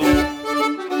O.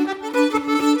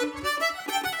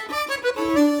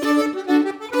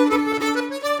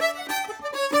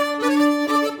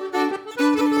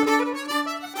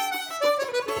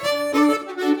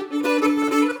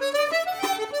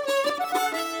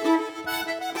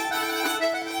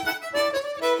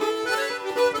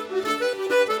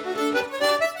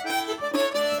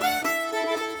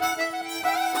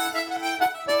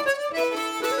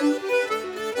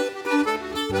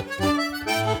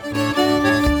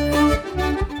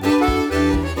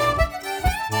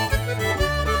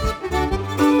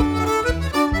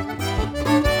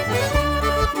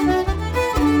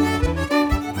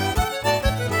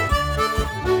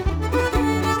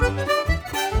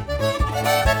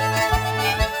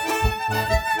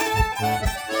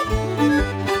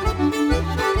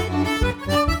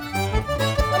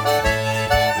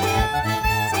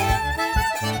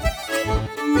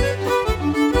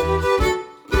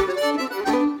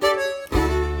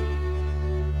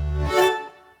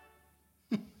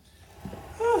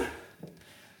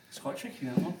 It's quite tricky,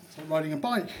 that one. It's like riding a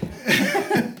bike.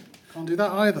 Can't do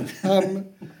that either.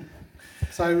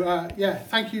 Yeah,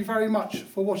 thank you very much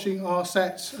for watching our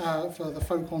set for the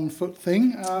Folk on Foot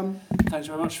thing. Thanks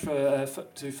very much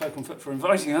to Folk on Foot for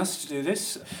inviting us to do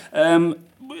this. We're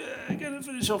going to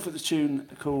finish off with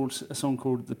a song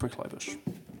called The Prickly Bush.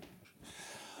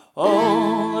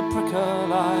 Oh, the prickly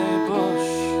bush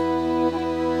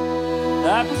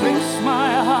that pricks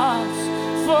my heart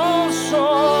full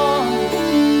sore,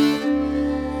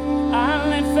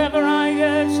 and if ever I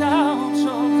get out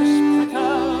of this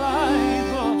prickly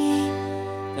bush,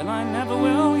 then I never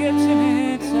will get in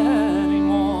it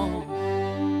anymore.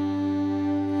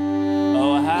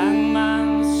 Oh,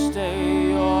 hangman, stay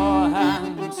your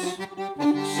hands,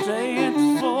 stay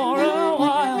it for a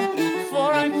while,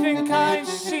 for I think I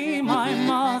see my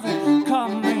mother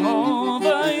coming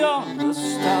over yonder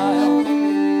stile.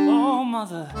 Oh,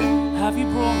 mother, have you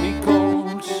brought me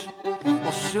gold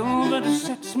or silver to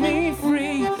set me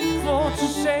free, for to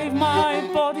save my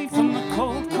body from the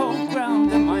cold, cold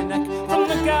ground and my neck from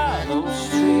the gallows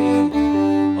tree?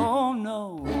 Oh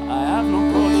no, I have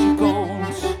not brought you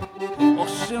gold or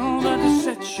silver to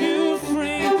set you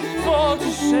free, for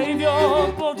to save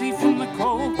your body from the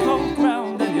cold, cold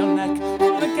ground and your neck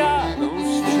from the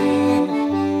gallows tree.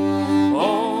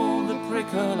 Oh, the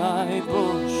prickly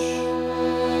bush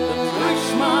that pricks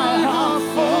my heart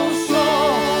full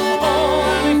sore. Oh,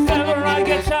 and if ever I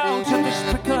get out of this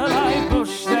prickly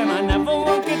bush, then I never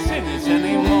will get in it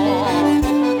anymore.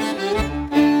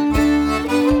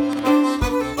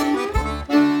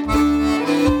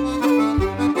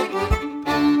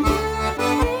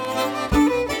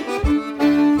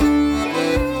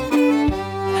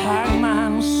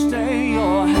 Hangman, stay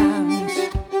your hands,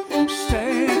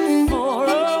 stay it for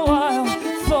a while,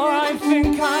 for I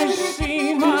think I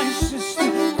see my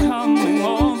sister coming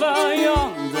over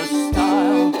yonder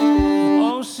stile.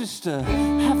 Oh, sister,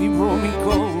 have you brought me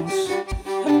gold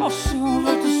or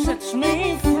silver to set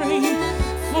me free,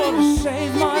 for to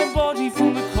save my body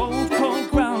from the cold, cold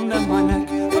ground and my neck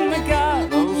from the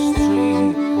gallows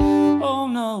tree? Oh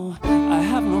no, I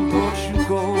have not brought you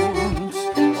gold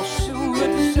or silver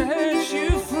to set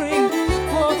you free,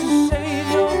 for to save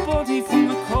your body from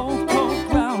the cold, cold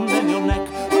ground and your neck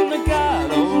from the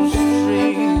gallows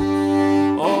tree.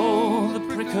 Oh, the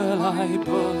prickly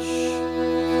bush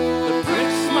that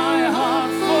pricks my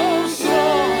heart full sore.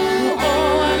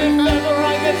 Oh, and if ever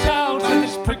I get out of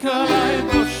this prickly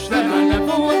bush, then I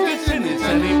never will get in it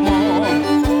anymore.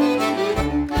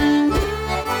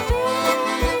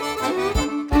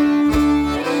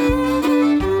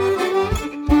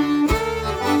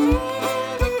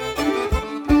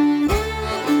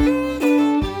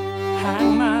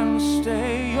 Hangman,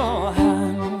 stay your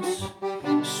hands,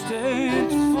 stay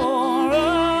it for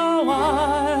a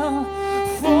while,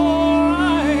 for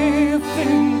I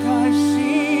think I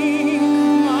see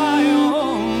my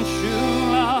own true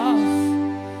love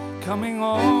coming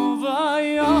over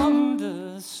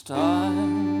yonder stile.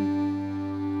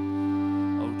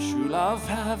 Oh, True love,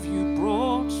 have you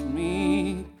brought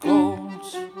me gold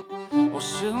or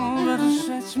silver to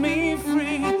set me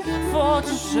free? For to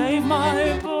save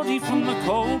my body from the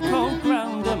cold, cold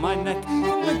ground and my neck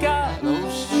from the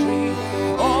gallows tree.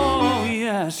 Oh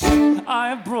yes, I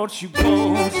have brought you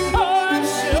gold or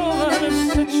silver to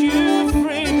set you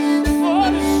free. For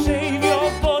to save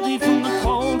your body from the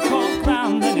cold, cold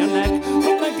ground and your neck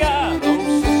from the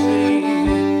gallows tree.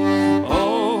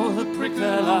 Oh, the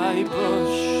prickly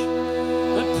bush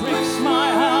that pricks my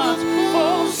heart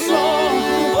full sore.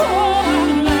 Oh,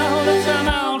 and now that I'm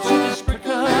out of this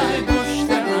prickly bush,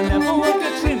 then I never will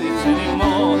get in it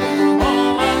anymore.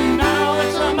 Oh, and now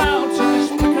that I'm out of this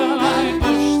prickly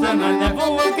bush, then I never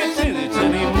will get in it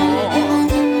anymore.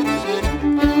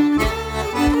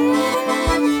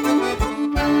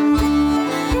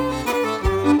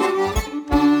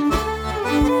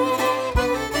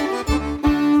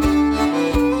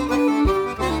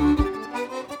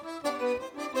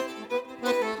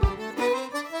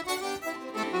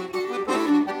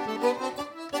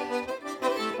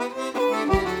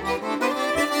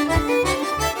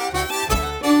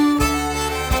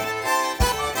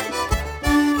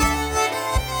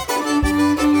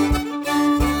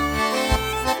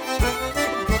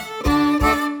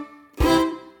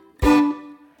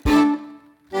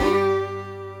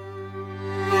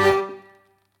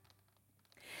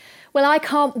 Well, I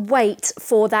can't wait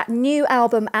for that new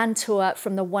album and tour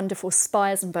from the wonderful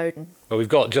Spires and Bowden. Well, we've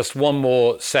got just one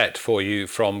more set for you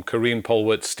from Corinne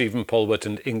Polwart, Stephen Polwart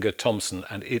and Inga Thompson,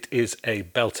 and it is a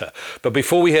belter. But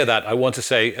before we hear that, I want to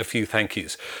say a few thank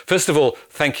yous. First of all,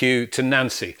 thank you to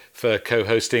Nancy for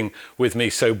co-hosting with me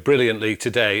so brilliantly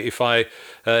today. If I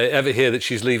ever hear that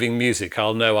she's leaving music,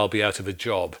 I'll know I'll be out of a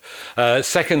job.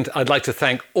 Second, I'd like to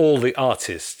thank all the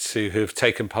artists who have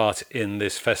taken part in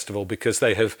this festival, because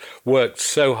they have worked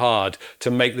so hard to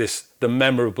make this the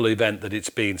memorable event that it's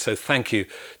been. So thank you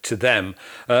to them.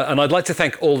 And I'd like to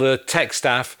thank all the tech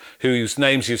staff whose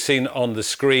names you've seen on the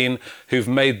screen, who've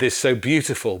made this so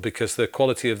beautiful, because the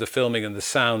quality of the filming and the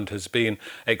sound has been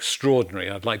extraordinary.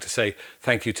 I'd like to say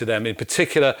thank you to them. In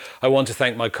particular, I want to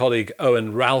thank my colleague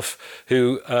Owen Ralph,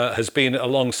 who has been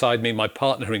alongside me, my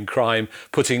partner in crime,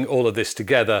 putting all of this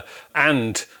together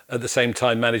and at the same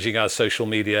time managing our social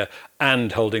media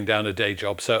and holding down a day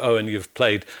job. So Owen, you've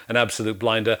played an absolute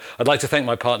blinder. I'd like to thank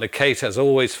my partner Kate, as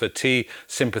always, for tea,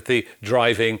 sympathy,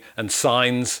 driving and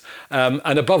signs.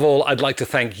 And above all, I'd like to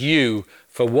thank you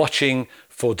for watching,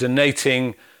 for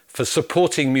donating, for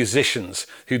supporting musicians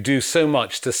who do so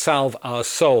much to salve our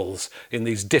souls in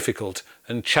these difficult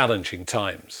and challenging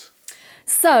times.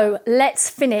 So let's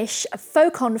finish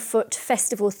Folk on Foot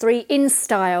Festival 3 in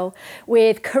style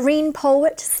with Corinne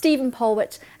Polwart, Stephen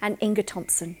Polwart and Inga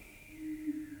Thompson.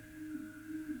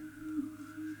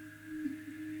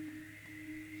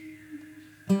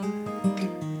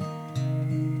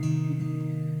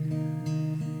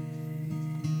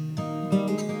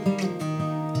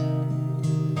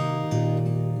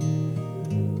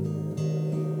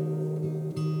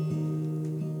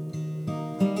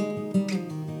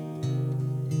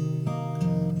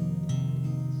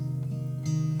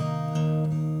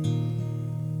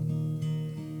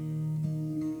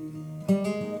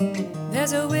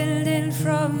 There's a wind in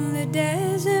from the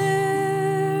desert.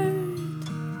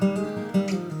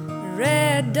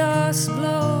 Red dust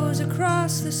blows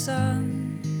across the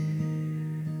sun.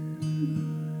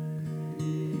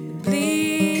 It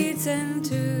bleeds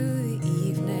into the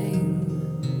evening.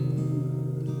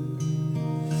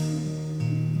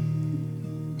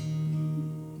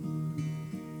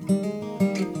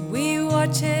 We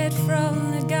watch it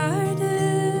from the garden.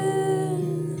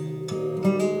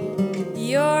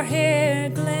 Your hair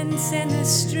glints in a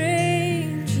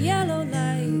strange yellow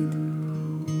light.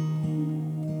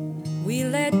 We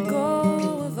let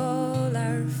go of all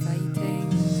our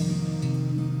fighting.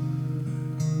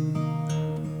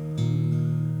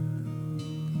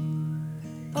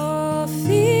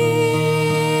 Ophelia,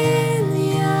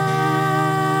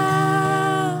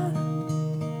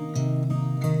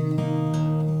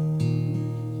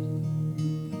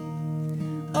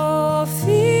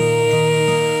 Ophelia.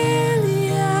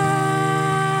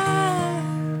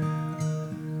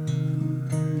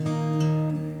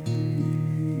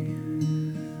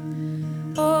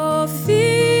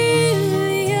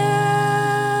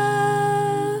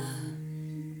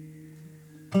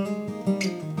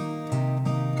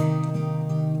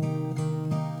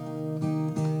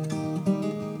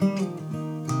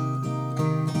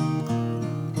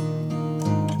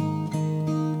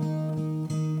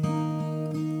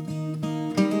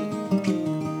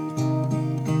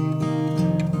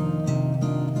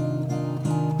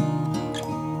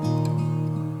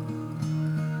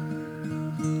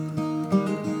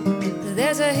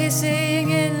 There's a hissing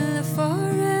in the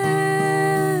forest,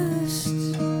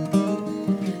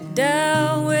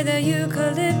 down where the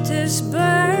eucalyptus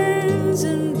burns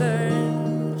and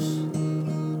burns.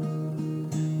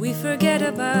 We forget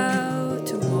about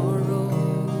tomorrow.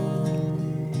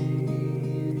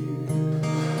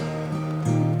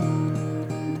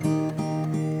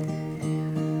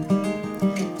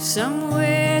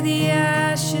 Somewhere the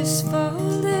ashes falling,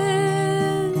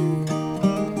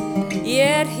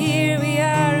 yet here we are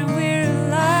and we're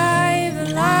alive,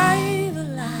 alive,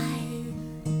 alive.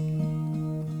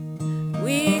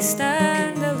 We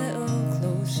stand a little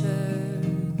closer.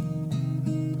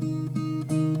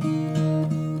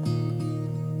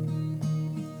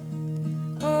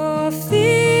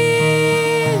 Ophelia,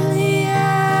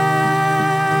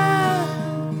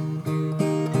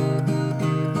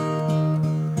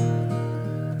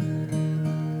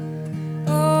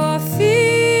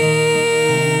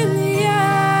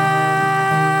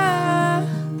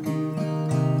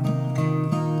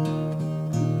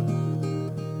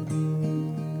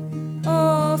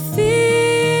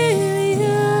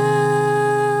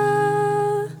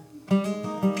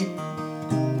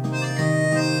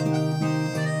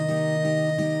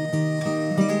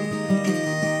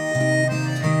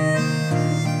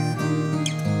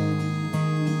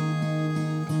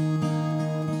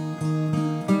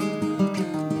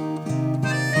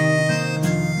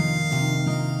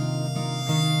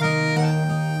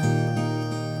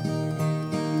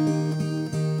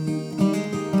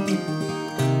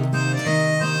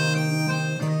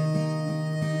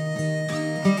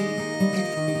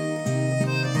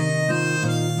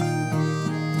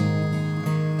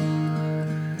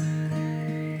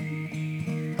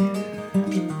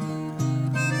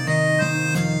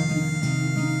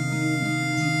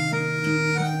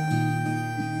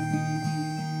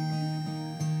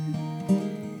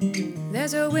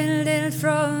 there's a wind in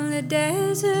from the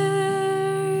desert.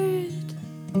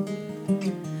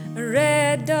 A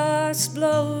red dust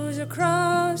blows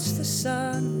across the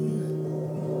sun.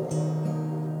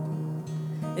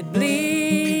 It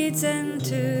bleeds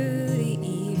into the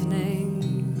evening.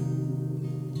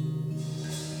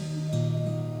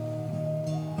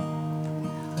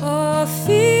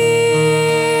 Ophelia,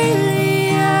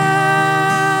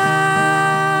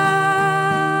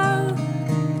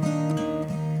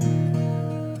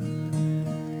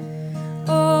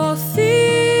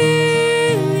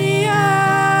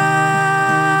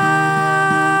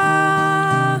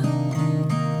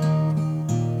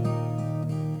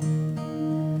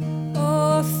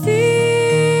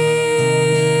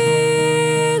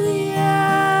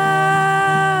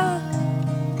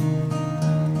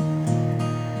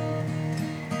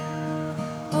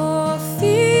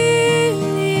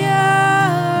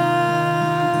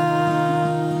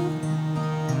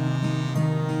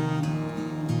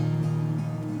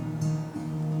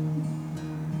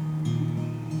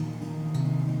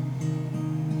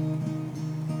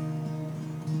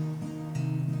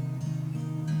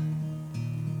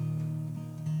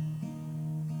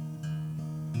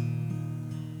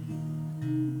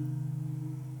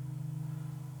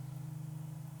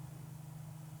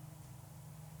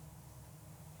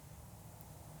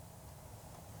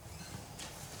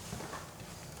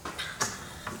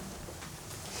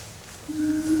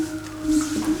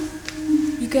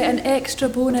 get an extra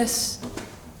bonus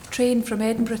train from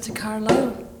Edinburgh to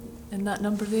Carlisle in that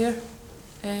number there.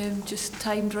 Just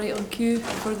timed right on cue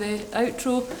for the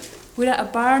outro. We're at a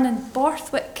barn in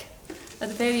Borthwick at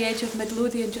the very edge of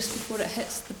Midlothian just before it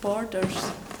hits the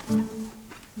borders.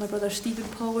 My brother Stephen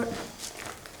Pawart.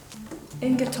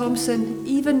 Inga Thompson,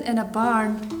 even in a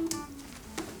barn,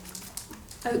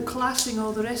 outclassing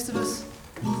all the rest of us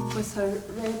with her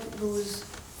red rose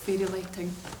fairy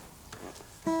lighting.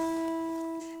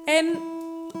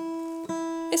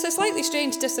 It's a slightly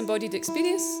strange disembodied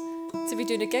experience to be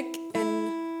doing a gig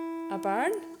in a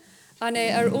barn, and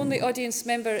our only audience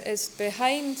member is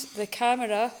behind the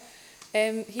camera.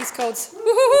 He's called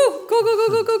Woohoo! Go, go, go,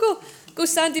 go, go, go! Go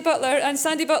Sandy Butler, and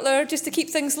Sandy Butler, just to keep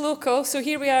things local, so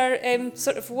here we are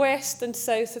sort of west and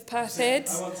south of Path Head.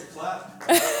 I want to clap.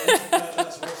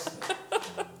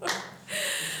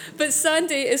 But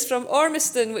Sandy is from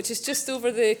Ormiston, which is just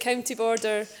over the county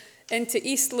border into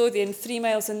East Lothian, 3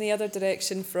 miles in the other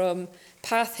direction from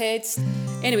Path Heads.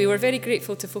 Anyway, we're very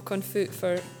grateful to Folk on Foot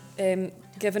for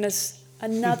giving us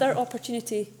another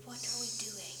opportunity.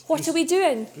 What are we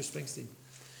doing? Bruce Springsteen.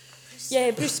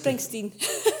 Yeah, Bruce Springsteen.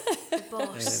 The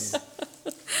boss.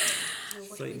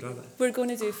 Frightened Rabbit. We're going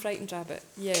to do Frightened Rabbit,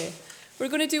 yeah. We're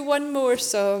going to do one more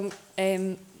song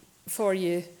for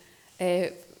you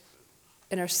in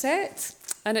our set,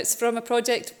 and it's from a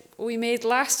project we made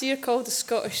last year called the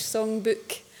Scottish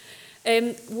Songbook.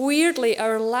 Weirdly,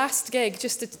 our last gig,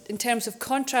 just in terms of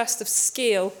contrast of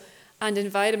scale and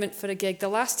environment for a gig, the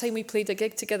last time we played a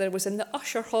gig together was in the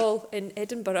Usher Hall in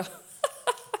Edinburgh,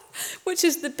 which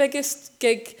is the biggest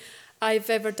gig I've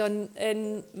ever done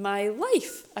in my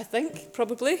life, I think,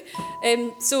 probably.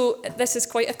 So this is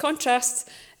quite a contrast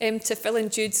to Phil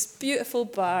and Jude's beautiful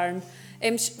barn.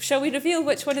 Shall we reveal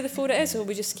which one of the four it is, or will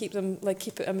we just keep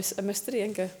it a mystery,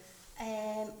 Inga?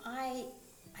 I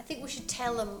think we should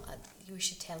tell them. We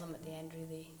should tell them at the end,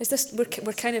 really. Is this?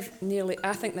 We're kind of nearly.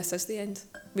 I think this is the end.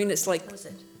 I mean, it's like. Was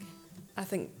it? I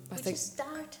think. Just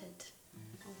started.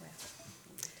 Oh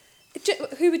well.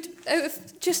 Who would out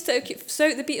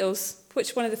the Beatles?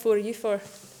 Which one of the four are you for?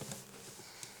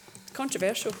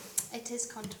 Controversial. It is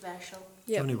controversial.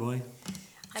 Yep. Johnny Boy.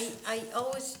 I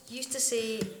always used to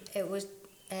say it was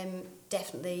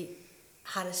definitely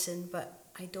Harrison, but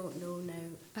I don't know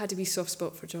now. I had a wee soft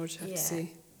spot for George, I have to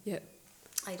say. Yeah.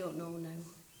 I don't know now.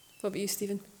 What about you,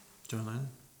 Stephen? John Lennon.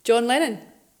 John Lennon.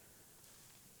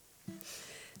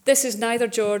 This is neither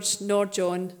George nor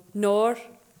John, nor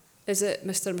is it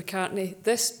Mr. McCartney.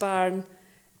 This barn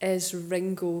is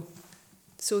Ringo.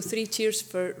 So 3 cheers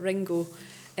for Ringo.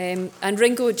 And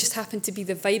Ringo just happened to be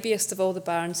the vibiest of all the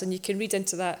barns, and you can read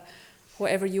into that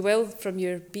whatever you will from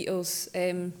your Beatles,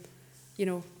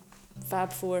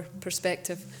 Fab Four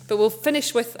perspective. But we'll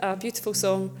finish with a beautiful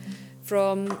song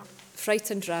from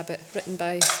Frightened Rabbit, written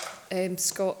by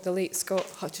the late Scott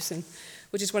Hutchison,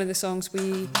 which is one of the songs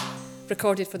we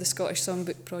recorded for the Scottish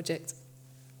Songbook project.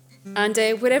 And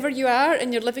wherever you are,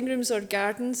 in your living rooms or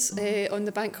gardens on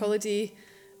the bank holiday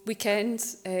weekend,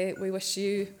 we wish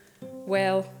you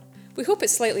well. We hope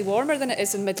it's slightly warmer than it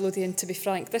is in Midlothian, to be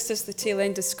frank. This is the tail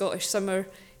end of Scottish summer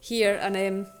here,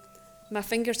 and my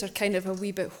fingers are kind of a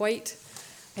wee bit white.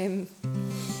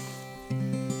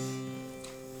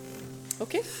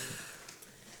 Okay.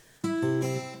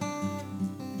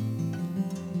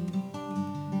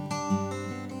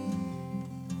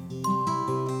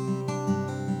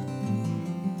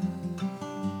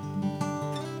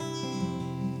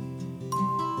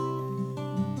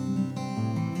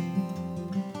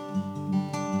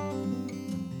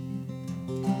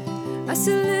 I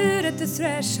salute at the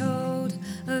threshold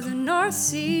of the North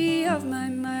Sea of my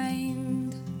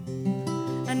mind,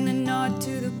 and a nod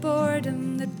to the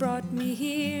boredom that brought me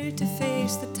here to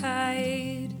face the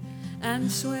tide and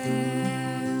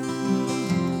swim,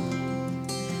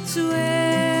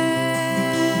 swim,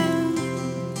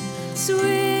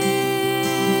 swim.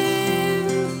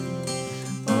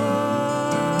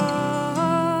 Oh,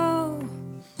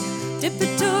 dip a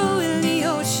toe in the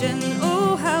ocean.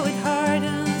 Oh, how it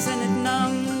hardens and it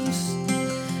numbs,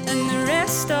 and the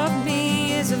rest of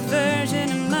me is a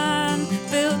version of man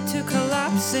built to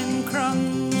collapse in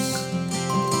crumbs.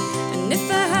 And if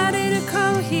I had it to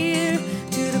come here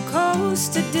to the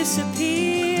coast to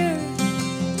disappear,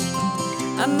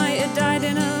 I might have died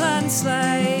in a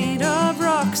landslide of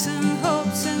rocks and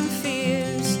hopes and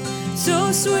fears.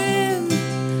 So swim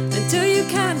until you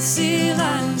can't see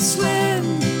land,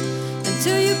 swim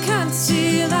until you can't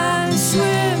see land,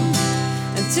 swim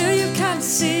until you can't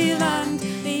see land.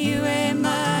 You a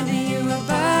man, you a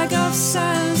bag of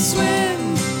sand,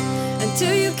 swim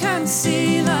until you can't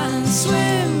see land,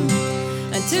 swim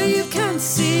until you can't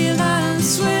see land,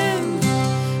 swim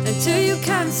until you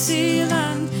can't see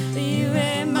land. You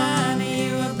a man,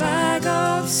 you a bag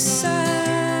of sand.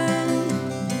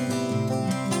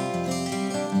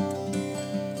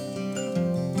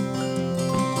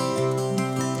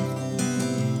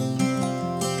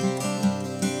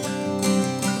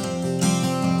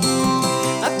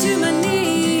 Up to my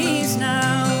knees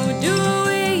now, do I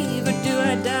wave or do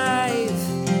I dive?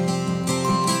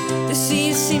 The sea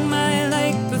has seen my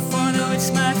like before, though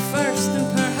it's my first and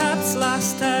perhaps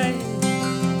last time.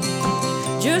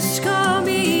 Just call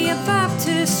me a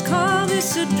Baptist, call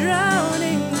this a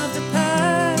drowning of the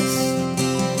past.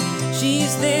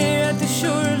 She's there at the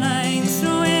shoreline,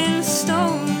 throwing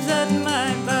stones at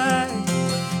my back.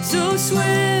 So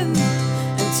swim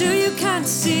until you can't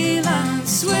see land,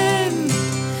 swim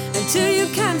until you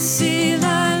can't see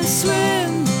land,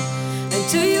 swim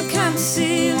until you can't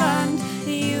see land.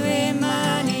 You a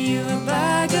man, you a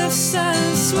bag of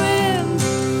sand, swim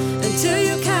until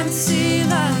you can't see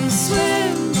land,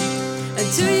 swim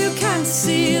until you can't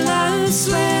see land,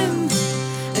 swim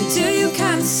until you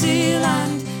can't see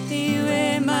land. You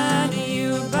a man,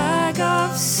 you a bag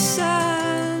of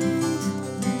sand.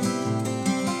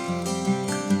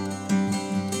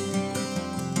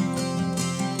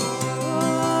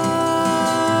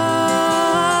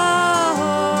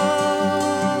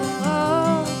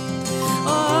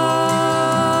 Oh,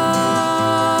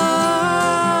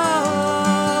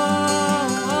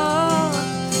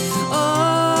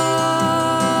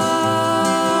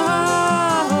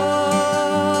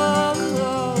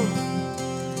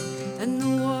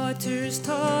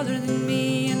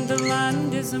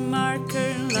 is a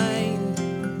marker line.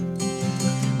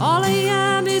 All I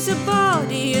am is a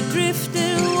body adrift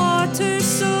in water,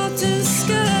 salt and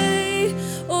sky.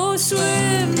 Oh,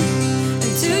 swim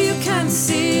until you can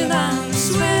see land.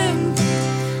 Swim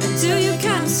until you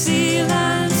can see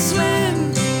land. Swim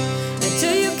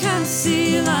until you can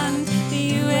see land.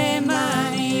 You a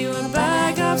man, you a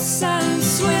bag of sand.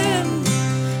 Swim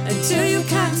until you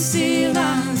can see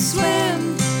land.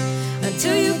 Swim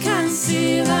until you can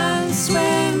see land.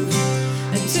 Swim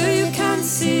until you can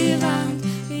see land.